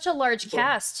 With such a large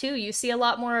cast too, you see a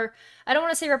lot more, I don't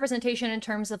want to say representation in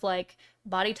terms of like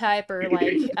body type or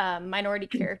like minority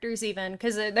characters even,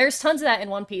 because there's tons of that in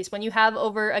One Piece. When you have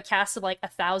over a cast of like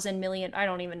 1,000 million, I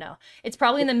don't even know, it's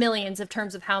probably in the millions of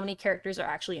terms of how many characters are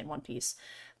actually in One Piece.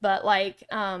 But like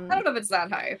I don't know if it's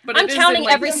that high, but I'm counting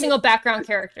like, every single background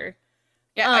character.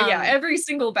 Yeah, every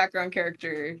single background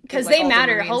character, because like, they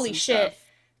matter. Holy shit,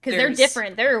 because they're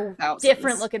different. They're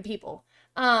different looking people.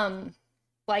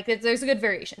 Like, there's a good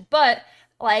variation, but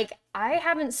like I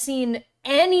haven't seen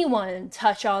anyone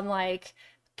touch on like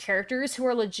characters who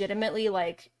are legitimately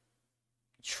like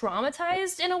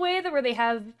traumatized in a way that where they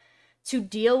have to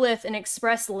deal with and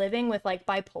express living with like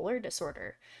bipolar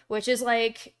disorder, which is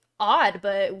like odd,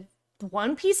 but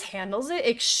One Piece handles it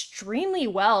extremely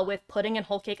well with Pudding and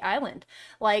Whole Cake Island.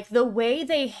 Like, the way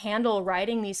they handle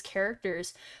writing these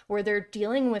characters where they're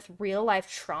dealing with real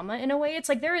life trauma in a way, it's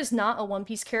like there is not a One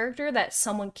Piece character that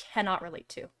someone cannot relate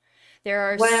to. There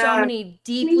are so many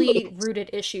deeply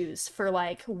rooted issues for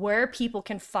like where people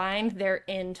can find their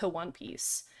into One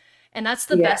Piece. And that's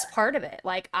the best part of it.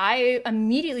 Like, I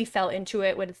immediately fell into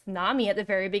it with Nami at the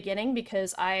very beginning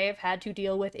because I've had to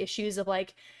deal with issues of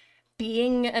like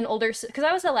being an older, because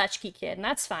I was a latchkey kid, and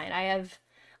that's fine.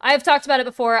 I've talked about it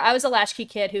before. I was a latchkey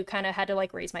kid who kind of had to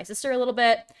like raise my sister a little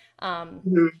bit.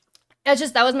 It's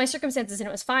just, that was my circumstances and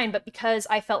it was fine. But because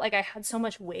I felt like I had so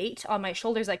much weight on my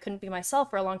shoulders, I couldn't be myself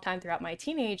for a long time throughout my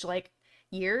teenage like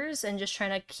years and just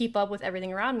trying to keep up with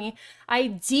everything around me. I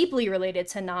deeply related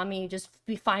to Nami just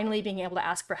finally being able to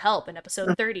ask for help in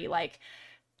episode 30. Like,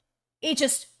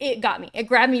 it got me. It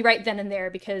grabbed me right then and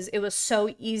there because it was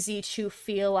so easy to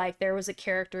feel like there was a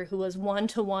character who was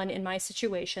one-to-one in my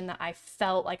situation that I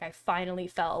felt like I finally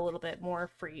felt a little bit more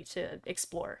free to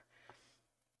explore.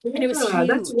 And it was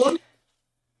huge.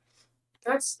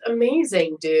 That's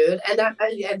amazing, dude. And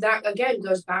that again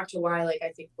goes back to why, like, I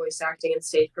think voice acting and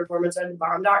stage performance on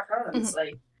bomb.com. It's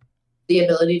like the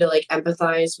ability to like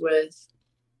empathize with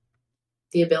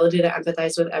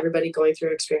everybody going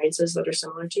through experiences that are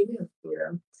similar to you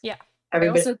know? Yeah. I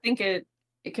also think it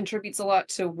contributes a lot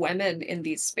to women in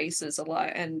these spaces a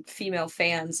lot, and female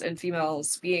fans and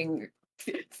females being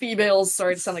females,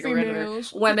 sorry to sound like a redditor,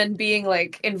 Females. women being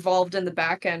like involved in the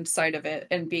back end side of it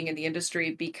and being in the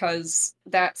industry, because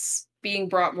that's being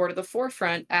brought more to the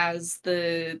forefront as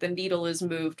the needle is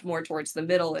moved more towards the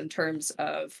middle in terms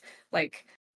of like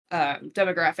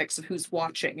demographics of who's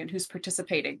watching and who's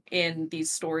participating in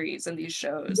these stories and these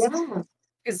shows. Yeah.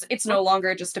 Because it's no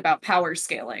longer just about power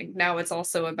scaling. Now it's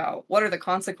also about what are the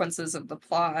consequences of the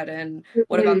plot and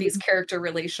what about these character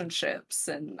relationships.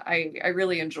 And I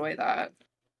really enjoy that.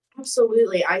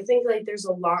 Absolutely. I think like there's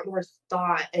a lot more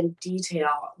thought and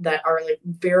detail that are like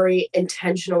very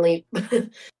intentionally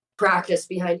practiced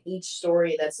behind each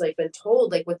story that's like been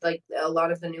told, like with like a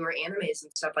lot of the newer animes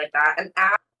and stuff like that. And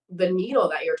at the needle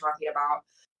that you're talking about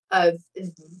of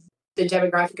the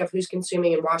demographic of who's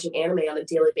consuming and watching anime on a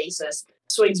daily basis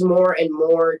swings more and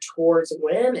more towards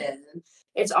women.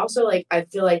 It's also like I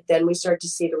feel like then we start to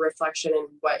see the reflection in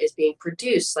what is being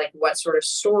produced, like what sort of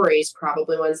stories,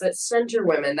 probably ones that center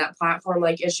women, that platform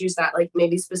like issues that like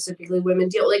maybe specifically women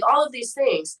deal, like all of these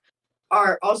things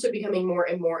are also becoming more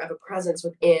and more of a presence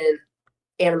within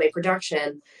anime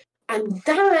production. And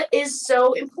that is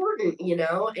so important, you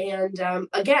know, and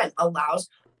again, allows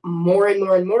more and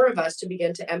more and more of us to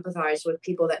begin to empathize with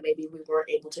people that maybe we weren't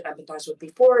able to empathize with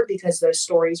before because those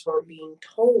stories weren't being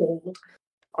told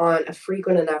on a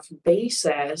frequent enough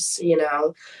basis, you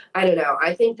know. I don't know.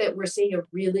 I think that we're seeing a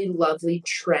really lovely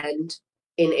trend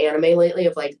in anime lately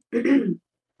of like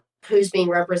who's being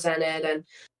represented and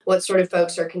what sort of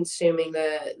folks are consuming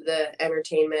the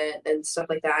entertainment and stuff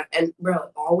like that. And bro,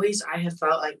 always I have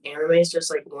felt like anime is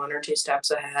just like one or two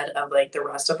steps ahead of like the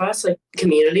rest of us, like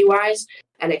community wise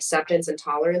and acceptance and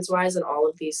tolerance wise and all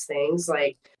of these things.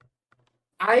 Like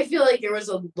I feel like there was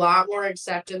a lot more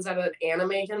acceptance at an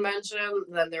anime convention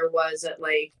than there was at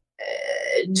like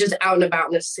just out and about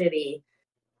in a city.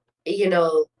 You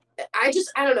know, I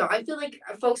don't know. I feel like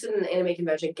folks in an anime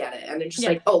convention get it, and they're just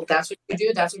like, oh, that's what you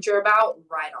do, that's what you're about,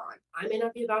 right on. I may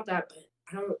not be about that, but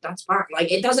I don't. That's fine.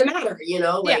 Like it doesn't matter, you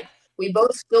know. Like we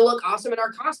both still look awesome in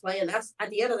our cosplay, and that's at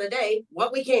the end of the day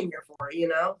what we came here for, you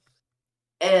know.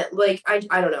 And like I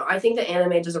don't know. I think the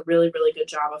anime does a really really good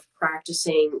job of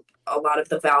practicing a lot of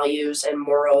the values and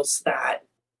morals that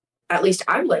at least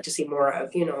I would like to see more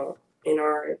of, you know, in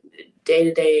our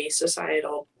day-to-day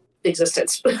societal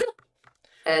existence.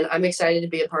 And I'm excited to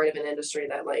be a part of an industry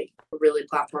that like really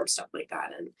platforms stuff like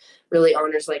that and really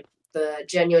honors like the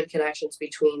genuine connections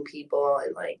between people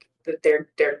and like their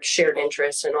shared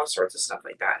interests and all sorts of stuff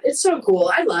like that. It's so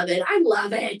cool. I love it. I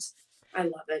love it. I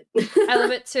love it. I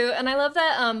love it too. And I love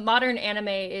that modern anime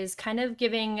is kind of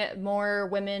giving more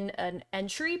women an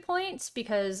entry point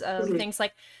because of things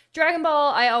like Dragon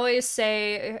Ball. I always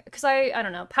say, because I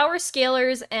don't know, power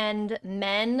scalers and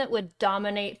men would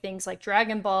dominate things like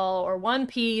Dragon Ball or One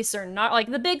Piece or not,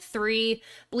 like the big three,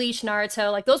 Bleach,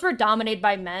 Naruto, like those were dominated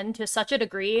by men to such a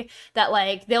degree that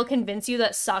like they'll convince you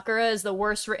that Sakura is the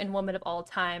worst written woman of all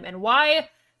time. And why?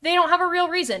 They don't have a real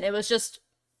reason. It was just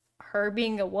her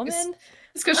being a woman.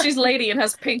 It's because she's lady and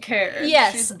has pink hair.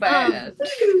 Yes. She's bad.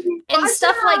 And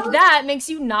stuff like that makes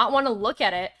you not want to look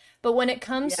at it. But when it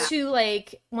comes to,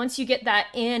 like, once you get that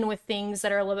in with things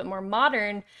that are a little bit more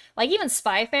modern, like even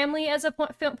Spy Family as a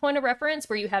point of reference,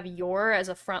 where you have Yor as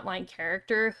a frontline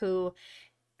character who,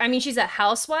 I mean, she's a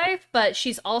housewife, but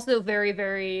she's also very,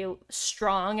 very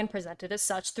strong and presented as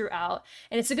such throughout.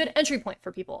 And it's a good entry point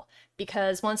for people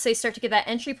because once they start to get that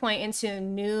entry point into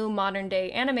new modern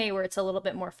day anime where it's a little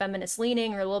bit more feminist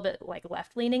leaning or a little bit like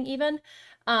left leaning even,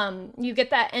 you get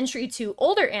that entry to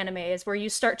older animes where you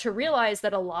start to realize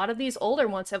that a lot of these older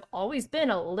ones have always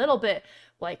been a little bit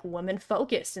like women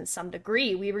focused in some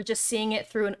degree. We were just seeing it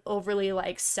through an overly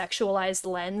like sexualized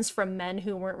lens from men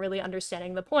who weren't really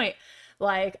understanding the point.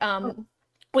 Like,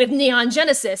 with Neon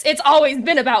Genesis, it's always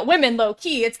been about women,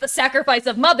 low-key. It's the sacrifice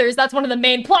of mothers. That's one of the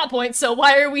main plot points, so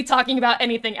why are we talking about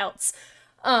anything else?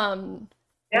 Where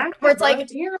it's like,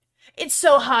 it's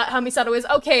so hot how Misato is,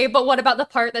 okay, but what about the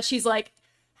part that she's, like,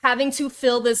 having to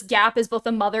fill this gap as both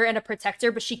a mother and a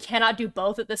protector, but she cannot do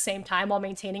both at the same time while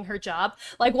maintaining her job?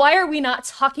 Like, why are we not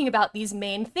talking about these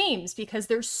main themes? Because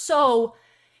they're so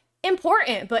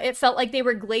important, but it felt like they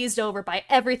were glazed over by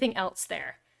everything else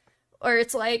there. Or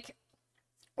it's like,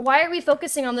 why are we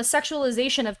focusing on the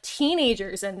sexualization of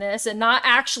teenagers in this and not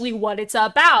actually what it's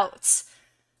about?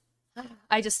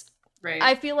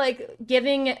 I feel like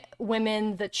giving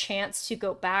women the chance to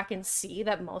go back and see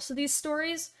that most of these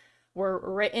stories were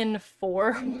written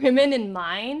for women in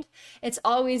mind, it's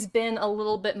always been a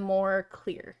little bit more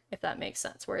clear, if that makes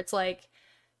sense, where it's like,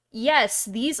 yes,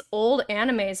 these old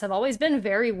animes have always been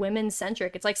very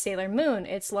women-centric. It's like Sailor Moon.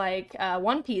 It's like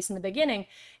One Piece in the beginning.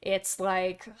 It's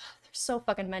like, so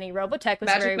fucking many. Robotech was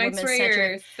Magic very Knights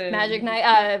women-centric. and... Magic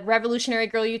Knight, Revolutionary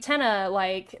Girl Utena,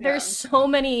 like, there's so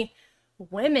many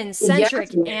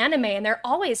women-centric anime, and there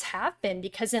always have been,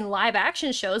 because in live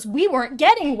action shows, we weren't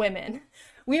getting women.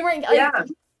 We weren't, like,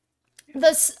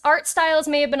 the art styles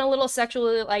may have been a little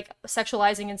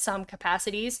sexualizing in some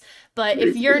capacities, but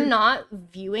if you're not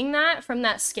viewing that from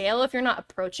that scale, if you're not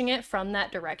approaching it from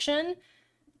that direction,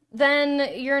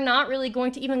 then you're not really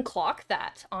going to even clock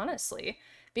that, honestly.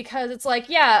 Because it's like,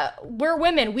 yeah, we're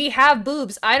women, we have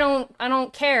boobs, I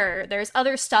don't care. There's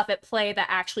other stuff at play that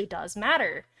actually does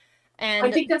matter. And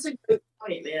I think that's a good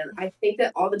point, man. I think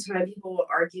that all the time people will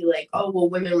argue, like, oh, well,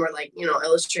 women were, like, you know,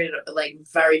 illustrated, like,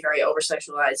 very, very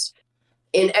over-sexualized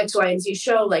in X, Y, and Z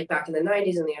show, like, back in the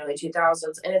 90s and the early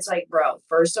 2000s. And it's like, bro,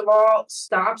 first of all,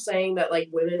 stop saying that, like,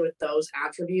 women with those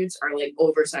attributes are, like,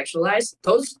 over-sexualized.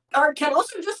 Those can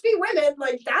also just be women.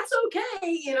 Like, that's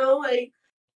okay, you know? Like,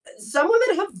 some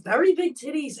women have very big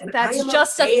titties, and that's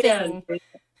just a thing.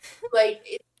 Like,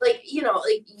 you know,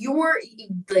 like, you are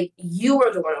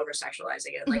the one over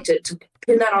sexualizing it. Like, to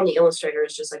pin that on the illustrator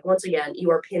is just like, once again, you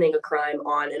are pinning a crime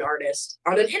on an artist,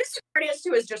 on an innocent artist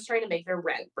who is just trying to make their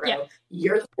rent, bro. Yeah.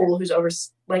 You're the fool who's over,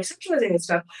 like, sexualizing and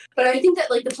stuff. But I think that,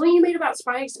 like, the point you made about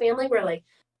Spy X Family, where, like,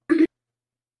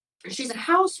 she's a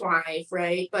housewife,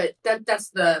 right? But that's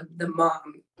the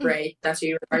mom, right? That's who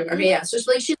you're referring to. Okay, yeah. So,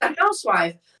 like, she's a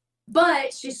housewife,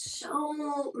 but she's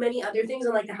so many other things,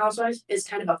 and, like, the Housewives is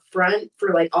kind of a front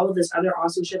for, like, all of this other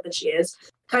awesome shit that she is.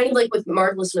 Kind of like with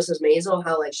Marvelous Mrs. Maisel,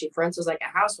 how, like, she fronts as, like,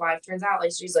 a housewife. Turns out,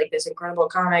 like, she's, like, this incredible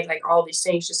comic, like, all these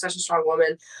things. She's such a strong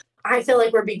woman. I feel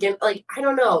like like, I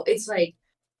don't know. It's like,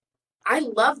 I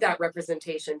love that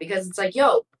representation, because it's like,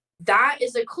 yo, that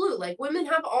is a clue. Like, women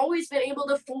have always been able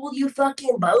to fool you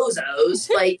fucking bozos.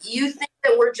 Like, you think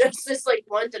that we're just this, like,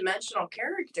 one-dimensional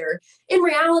character. In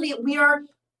reality, we are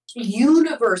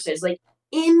universes, like,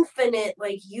 infinite,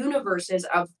 like, universes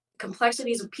of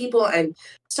complexities of people and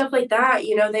stuff like that.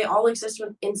 You know, they all exist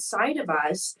inside of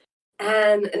us.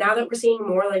 And now that we're seeing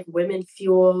more, like,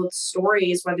 women-fueled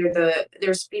stories, whether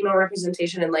there's female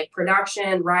representation in, like,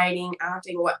 production, writing,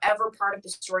 acting, whatever part of the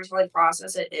storytelling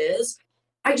process it is,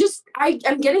 I'm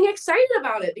getting excited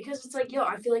about it, because it's like, yo,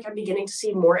 I feel like I'm beginning to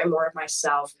see more and more of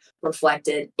myself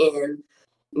reflected in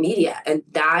media, and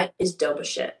that is dope as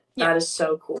shit. Yeah. That is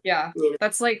so cool. Yeah. You know?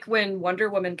 That's like when Wonder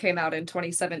Woman came out in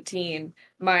 2017.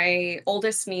 My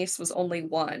oldest niece was only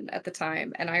 1 at the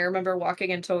time. And I remember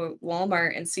walking into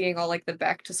Walmart and seeing all, like, the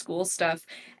back to school stuff.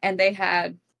 And they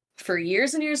had, for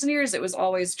years and years and years, it was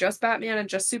always just Batman and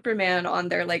just Superman on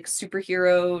their, like,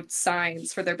 superhero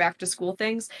signs for their back to school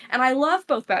things. And I love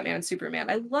both Batman and Superman.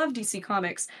 I love DC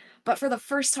Comics. But for the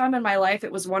first time in my life,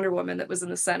 it was Wonder Woman that was in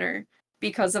the center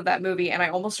because of that movie, and I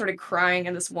almost started crying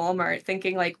in this Walmart,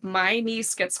 thinking, like, my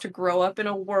niece gets to grow up in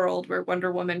a world where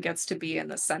Wonder Woman gets to be in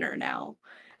the center now.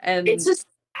 And it's a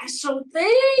special thing.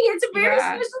 It's a very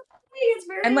special thing. It's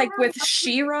very, and, like, with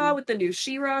She-Ra, with the new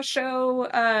She-Ra show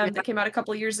that came out a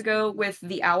couple years ago, with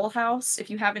The Owl House. If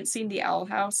you haven't seen The Owl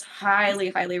House, highly,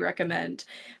 highly recommend.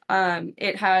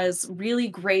 It has really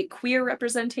great queer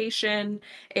representation.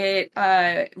 It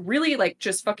really, like,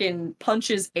 just fucking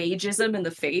punches ageism in the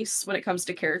face when it comes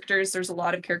to characters. There's a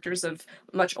lot of characters of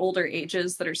much older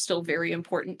ages that are still very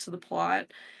important to the plot.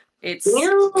 It's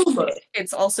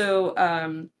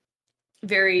also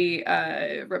very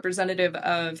representative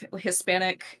of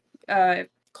Hispanic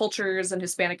cultures and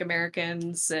Hispanic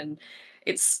Americans, and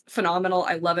it's phenomenal.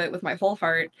 I love it with my whole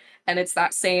heart. And it's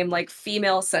that same, like,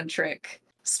 female-centric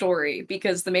story,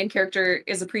 because the main character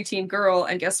is a preteen girl,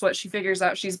 and guess what? She figures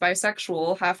out she's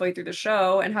bisexual halfway through the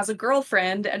show and has a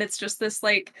girlfriend, and it's just this,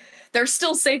 like, they're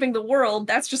still saving the world.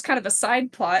 That's just kind of a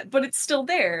side plot, but it's still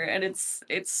there, and it's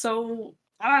so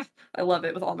I love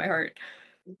it with all my heart.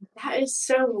 That is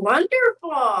so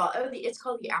wonderful. Oh, it's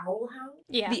called The Owl House?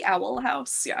 Yeah. The Owl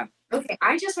House, yeah. Okay,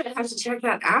 I just might have to check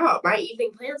that out. My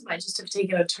evening plans might just have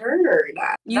taken a turn.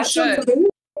 You should.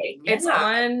 It's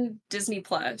on Disney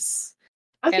Plus.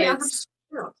 Okay, and it's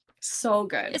so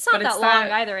good. It's not that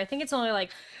long either. I think it's only,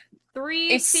 like,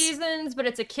 3 seasons, but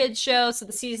it's a kid's show, so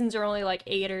the seasons are only, like,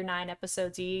 8 or 9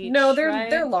 episodes each. No, they're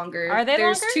longer. Are they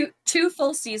longer? There's two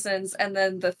full seasons, and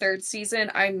then the 3rd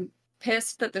season, I'm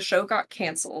pissed that the show got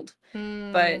canceled,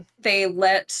 but they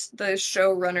let the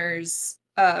showrunners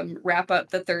wrap up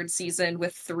the 3rd season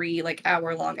with 3, like,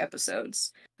 hour-long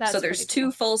episodes. So there's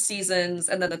 2 full seasons,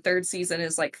 and then the 3rd season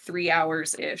is, like, 3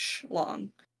 hours-ish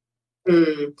long.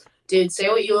 Dude, say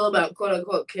what you will about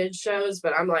quote-unquote kids shows,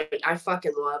 but I'm like, I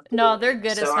fucking love them. No, they're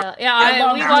good as hell.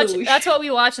 Yeah, we watch. That's what we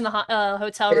watch in the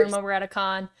hotel room when we're at a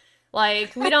con.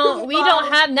 Like, we don't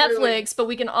have Netflix, but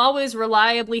we can always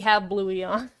reliably have Bluey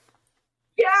on.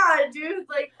 Yeah, dude,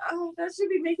 like, oh, that should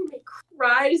be making me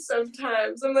cry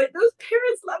sometimes. I'm like, those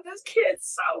parents love those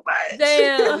kids so much.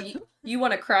 Oh, Damn. you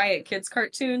want to cry at kids'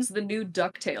 cartoons? The new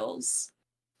DuckTales,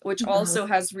 which No. also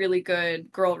has really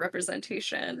good girl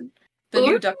representation. The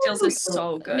new DuckTales Ooh. is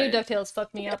so New good. DuckTales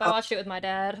fucked me up. I watched it with my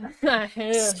dad. Yeah.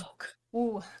 So good.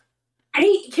 Ooh.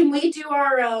 Hey, can we do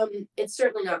our it's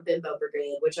certainly not Bimbo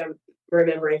Brigade, which I'm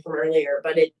remembering from earlier,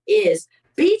 but it is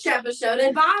beach episode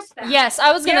and boss battle. Yes,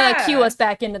 I was gonna cue Yeah. us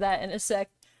back into that in a sec.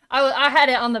 I had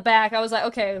it on the back. I was like,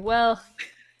 okay, well,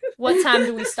 what time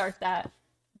do we start that?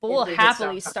 But we'll If we could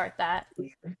happily stop. start that.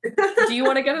 Do you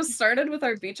want to get us started with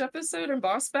our beach episode and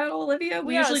boss battle, Olivia?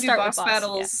 We gotta usually do start with boss boss, yeah.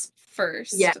 battles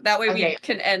first. Yeah, That way we okay.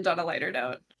 can end on a lighter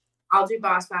note. I'll do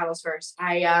boss battles first.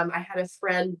 I had a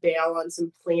friend bail on some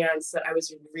plans that I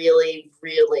was really,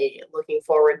 really looking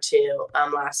forward to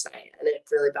last night, and it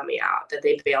really bummed me out that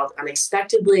they bailed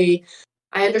unexpectedly.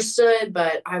 I understood,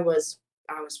 but I was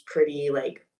pretty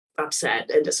like upset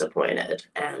and disappointed,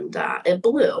 and it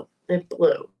blew. It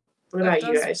blew. What That about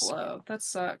you does guys? blow. That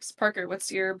sucks. Parker, what's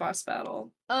your boss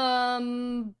battle?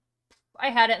 I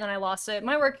had it and then I lost it.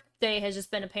 My work day has just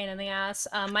been a pain in the ass.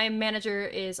 My manager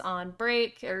is on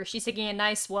break, or she's taking a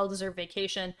nice, well-deserved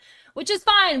vacation, which is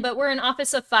fine, but we're an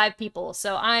office of 5 people,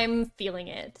 so I'm feeling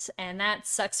it, and that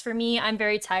sucks for me. I'm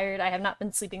very tired. I have not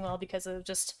been sleeping well because of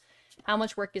just how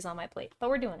much work is on my plate, but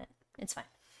we're doing it. It's fine.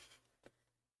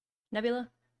 Nebula?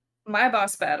 My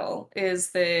boss battle is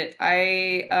that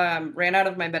I ran out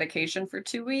of my medication for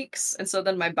 2 weeks, and so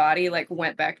then my body like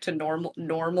went back to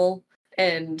normal,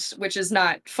 and which is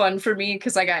not fun for me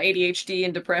because I got ADHD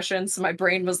and depression, so my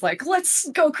brain was like, let's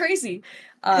go crazy.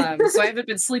 So I haven't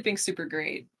been sleeping super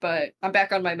great, but I'm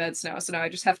back on my meds now, so now I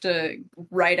just have to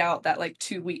ride out that like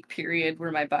 2 week period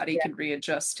where my body can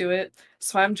readjust to it.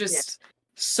 So I'm just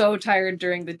so tired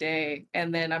during the day,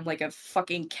 and then I'm like a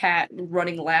fucking cat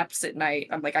running laps at night.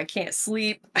 I'm like, I can't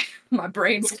sleep. My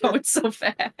brain's going so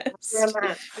fast.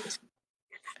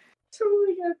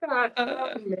 Totally get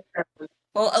that.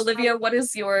 Well, Olivia, what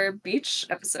is your beach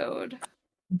episode?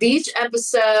 Beach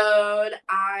episode.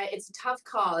 It's a tough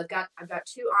call. I've got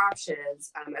 2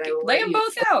 options. And I will Lay let them you.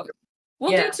 both out.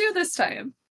 We'll Yeah. do 2 this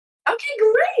time. Okay,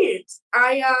 great.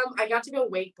 I got to go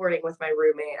wakeboarding with my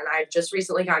roommate, and I've just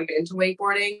recently gotten into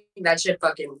wakeboarding. That shit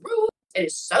fucking rules. It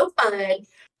is so fun.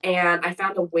 And I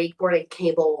found a wakeboarding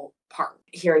cable park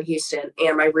here in Houston,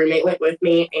 and my roommate went with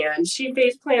me, and she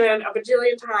face planted a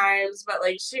bajillion times, but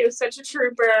like she was such a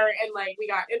trooper, and like we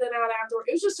got in and out afterward.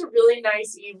 It was just a really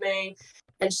nice evening.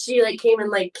 And she like came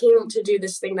to do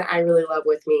this thing that I really love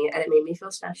with me, and it made me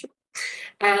feel special.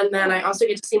 And then I also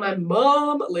get to see my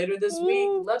mom later this week.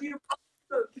 Love you.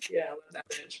 Yeah, I love that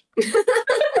bitch.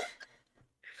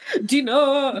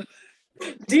 Dina!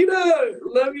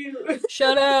 Love you.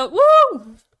 Shout out!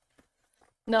 Woo!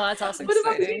 No, that's awesome. What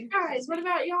about you guys? What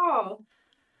about y'all?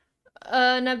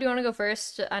 Neb, do you want to go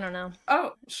first? I don't know.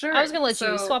 Oh, sure. I was gonna let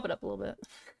you swap it up a little bit.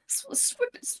 Swip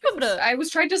it up. I was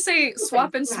trying to say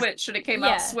swap and switch, and it came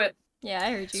out swip. Yeah,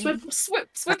 I heard you.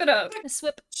 Swip it up.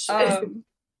 Swip.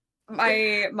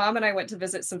 My mom and I went to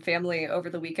visit some family over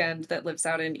the weekend that lives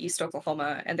out in East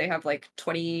Oklahoma, and they have like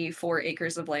 24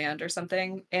 acres of land or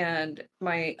something. And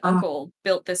my uncle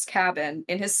built this cabin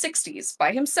in his 60s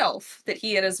by himself that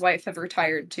he and his wife have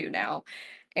retired to now.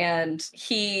 And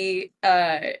he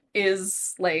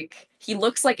is like, he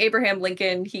looks like Abraham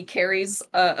Lincoln. He carries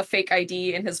a fake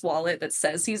ID in his wallet that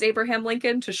says he's Abraham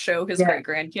Lincoln to show his great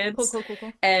grandkids.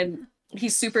 Cool. And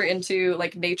he's super into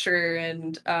like nature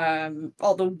and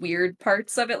all the weird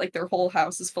parts of it. Like their whole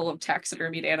house is full of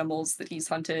taxidermied animals that he's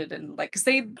hunted, and like, because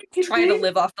they try to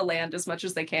live off the land as much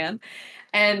as they can.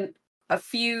 And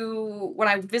when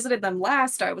I visited them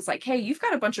last, I was like, hey, you've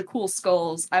got a bunch of cool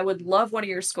skulls. I would love one of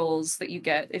your skulls that you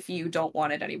get if you don't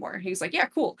want it anymore. He's like, yeah,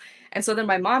 cool. And so then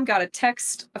my mom got a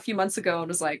text a few months ago and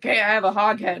was like, hey, I have a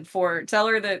hog head for her. Tell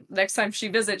her that next time she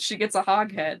visits, she gets a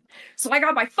hog head. So I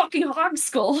got my fucking hog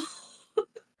skull.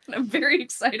 And I'm very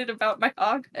excited about my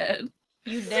hog head.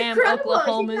 You damn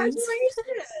Oklahomans.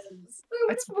 Congratulations.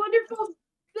 That's wonderful.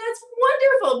 That's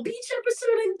wonderful. Beach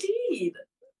episode indeed.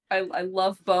 I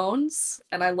love bones,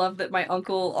 and I love that my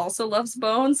uncle also loves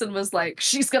bones and was like,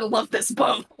 she's gonna love this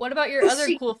bone. What about your other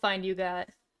cool find you got?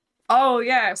 Oh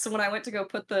yeah, so when I went to go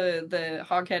put the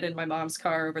hog head in my mom's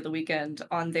car over the weekend,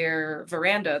 on their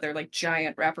veranda, their like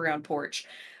giant wraparound porch,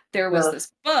 there was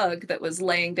this bug that was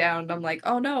laying down, and I'm like,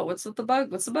 oh no, what's with the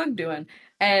bug? What's the bug doing?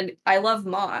 And I love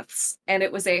moths, and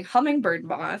it was a hummingbird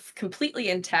moth, completely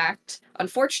intact,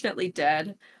 unfortunately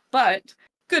dead, but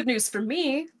good news for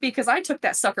me, because I took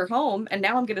that sucker home, and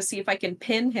now I'm going to see if I can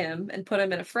pin him and put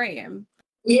him in a frame.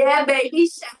 Yeah, baby,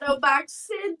 Shadowbox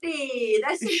Cindy.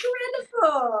 That's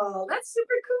incredible. That's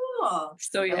super cool.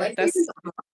 So I yeah, like that's these.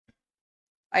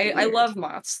 I Weird. love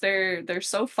moths. They're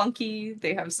so funky.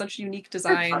 They have such unique They're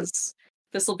fun. designs.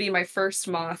 This will be my first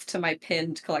moth to my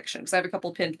pinned collection because I have a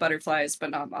couple pinned butterflies, but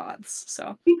not moths.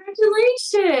 So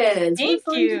Congratulations. What a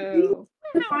thank you.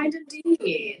 find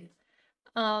indeed.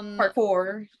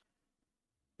 Parkour.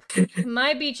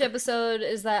 My beach episode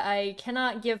is that I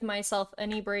cannot give myself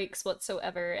any breaks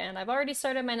whatsoever, and I've already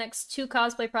started my next 2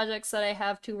 cosplay projects that I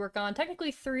have to work on.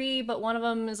 Technically 3, but one of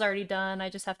them is already done. I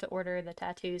just have to order the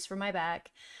tattoos for my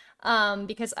back.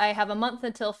 Because I have a month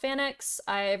until FanX.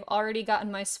 I've already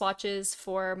gotten my swatches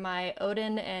for my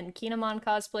Odin and Kinemon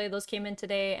cosplay. Those came in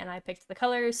today, and I picked the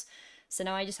colors. So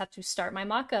now I just have to start my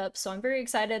mock-up. So I'm very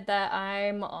excited that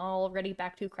I'm already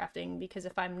back to crafting, because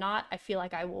if I'm not, I feel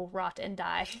like I will rot and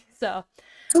die. So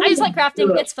I just like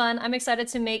crafting. It's fun. I'm excited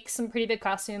to make some pretty big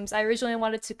costumes. I originally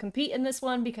wanted to compete in this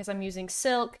one because I'm using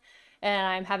silk and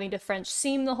I'm having to French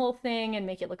seam the whole thing and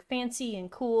make it look fancy and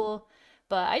cool.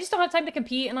 But I just don't have time to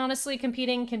compete, and honestly,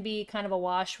 competing can be kind of a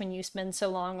wash when you spend so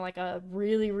long like a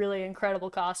really, really incredible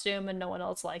costume and no one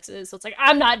else likes it. So it's like,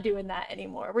 I'm not doing that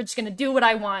anymore. We're just gonna do what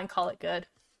I want and call it good.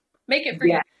 Make it for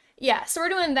you. Yeah, so we're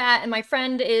doing that, and my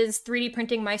friend is 3D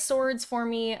printing my swords for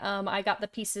me. I got the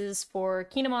pieces for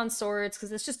Kinemon swords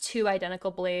because it's just 2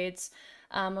 identical blades.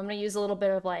 I'm gonna use a little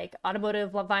bit of like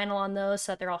automotive vinyl on those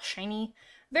so that they're all shiny.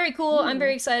 Very cool. I'm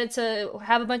very excited to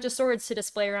have a bunch of swords to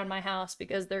display around my house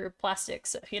because they're plastic,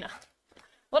 so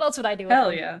what else would I do with Hell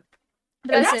them? yeah.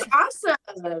 But That's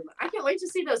awesome. I can't wait to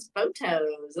see those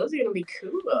photos. Those are going to be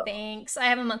cool. Thanks. I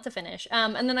have a month to finish.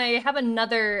 And then I have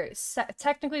another,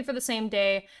 technically for the same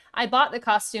day. I bought the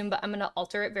costume, but I'm going to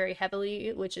alter it very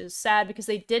heavily, which is sad because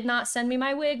they did not send me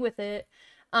my wig with it.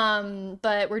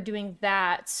 But we're doing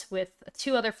that with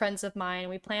 2 other friends of mine.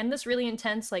 We planned this really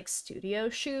intense, like, studio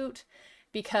shoot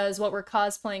because what we're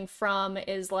cosplaying from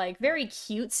is, like, very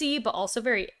cutesy, but also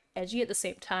very edgy at the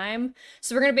same time.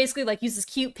 So we're gonna basically like use this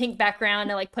cute pink background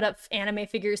and like put up anime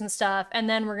figures and stuff, and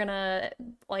then we're gonna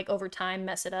like over time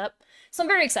mess it up. So I'm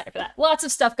very excited for that. Lots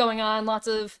of stuff going on, lots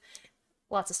of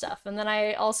stuff. And then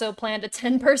I also planned a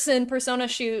 10-person Persona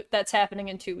shoot that's happening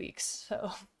in 2 weeks.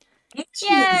 So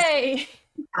yay!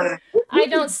 I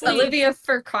don't sleep. Olivia,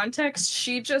 for context,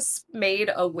 she just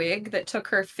made a wig that took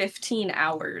her 15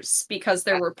 hours because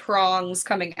there were prongs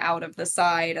coming out of the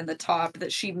side and the top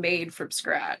that she made from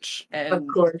scratch. And, Of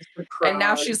course. and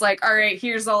now she's like, all right,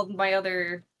 here's all my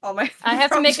I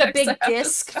have to make a big projects I have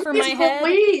disc to for my head.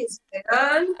 Please,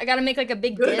 man. I gotta make like a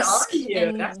big Good disc on you.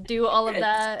 and That's do all of good.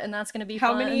 that, and that's gonna be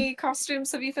How fun. many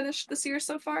costumes have you finished this year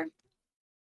so far?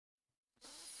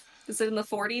 Is it in the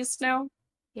 40s now?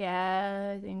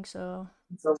 Yeah, I think so.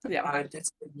 Yeah.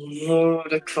 That's a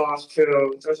load of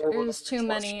costumes. There's too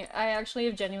many. I actually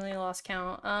have genuinely lost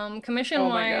count. Commission Oh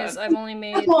my wise, God. I've only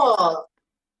made. Cool.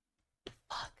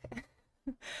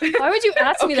 Why would you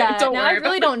ask me Okay, that? don't Now I worry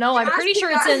really about don't know. I'm Ask pretty me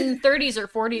sure it's that. in 30s or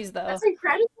 40s though. That's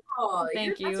incredible.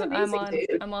 Thank you. That's amazing,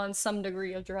 dude. I'm on some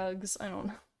degree of drugs. I don't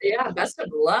know. Yeah, best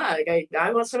of luck.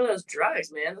 I want some of those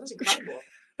drugs, man. That's incredible.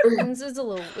 It's a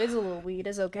little weed.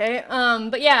 It's okay.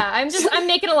 But yeah, I'm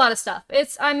making a lot of stuff.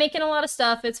 I'm making a lot of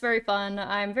stuff. It's very fun.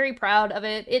 I'm very proud of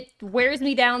it. It wears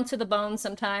me down to the bone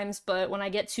sometimes, but when I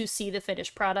get to see the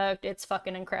finished product, it's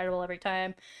fucking incredible every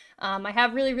time. I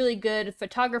have really, really good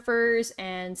photographers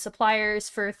and suppliers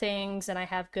for things, and I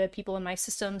have good people in my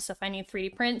system. So if I need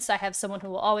 3D prints, I have someone who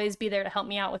will always be there to help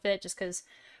me out with it just because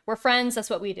we're friends.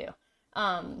 That's what we do.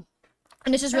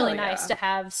 And it's just really nice to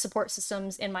have support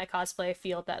systems in my cosplay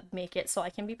field that make it so I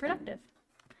can be productive.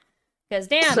 Because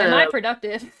damn, am I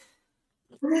productive?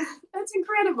 That's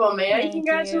incredible, man.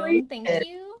 Congratulations. Thank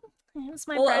you. It's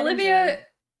my Well, pride and Olivia, joy.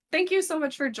 thank you so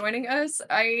much for joining us.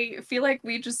 I feel like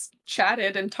we just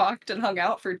chatted and talked and hung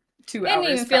out for 2 I hours.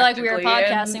 didn't even feel like we were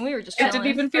practically, podcasting. and We were just It chilling. didn't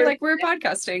even feel like we were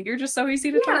podcasting. You're just so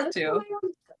easy to talk that's to. really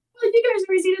awesome. Well, you guys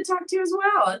are easy to talk to as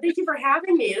well. Thank you for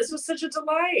having me. This was such a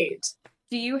delight.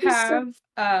 Do you have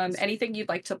anything you'd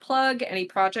like to plug? Any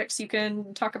projects you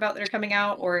can talk about that are coming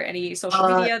out, or any social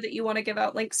media that you want to give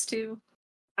out links to?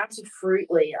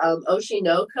 Absolutely.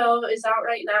 Oshinoko is out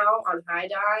right now on High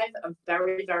Dive. I'm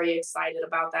very, very excited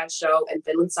about that show. And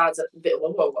Vinland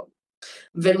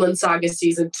Saga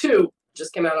Season 2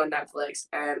 just came out on Netflix.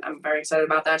 And I'm very excited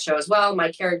about that show as well.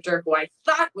 My character, who I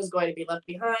thought was going to be left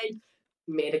behind,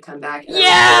 made a comeback. And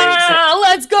Yeah,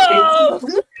 let's go!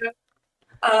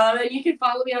 And you can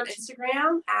follow me on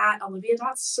Instagram at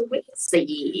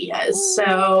olivia.swasey.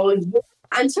 So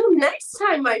until next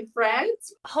time, my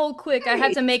friends. Hold quick, I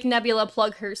had to make Nebula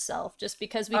plug herself just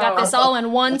because we got this all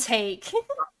in one take.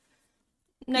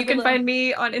 You can find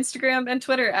me on Instagram and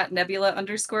Twitter at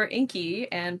Nebula_Inky.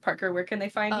 And Parker, where can they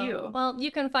find you? Well,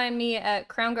 you can find me at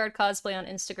CrownGuard Cosplay on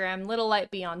Instagram, Little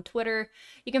Light B on Twitter.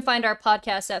 You can find our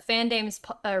podcast at it's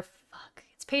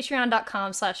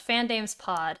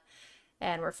patreon.com/fandamespod.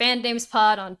 And we're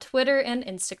FanDamesPod on Twitter and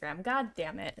Instagram. God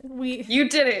damn it. You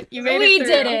did it. You made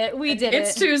it through. We did it.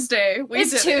 It's Tuesday.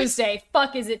 It's Tuesday.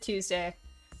 Fuck, is it Tuesday?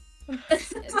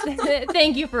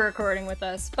 Thank you for recording with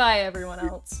us. Bye, everyone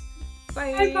else.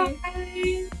 Bye.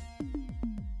 Bye.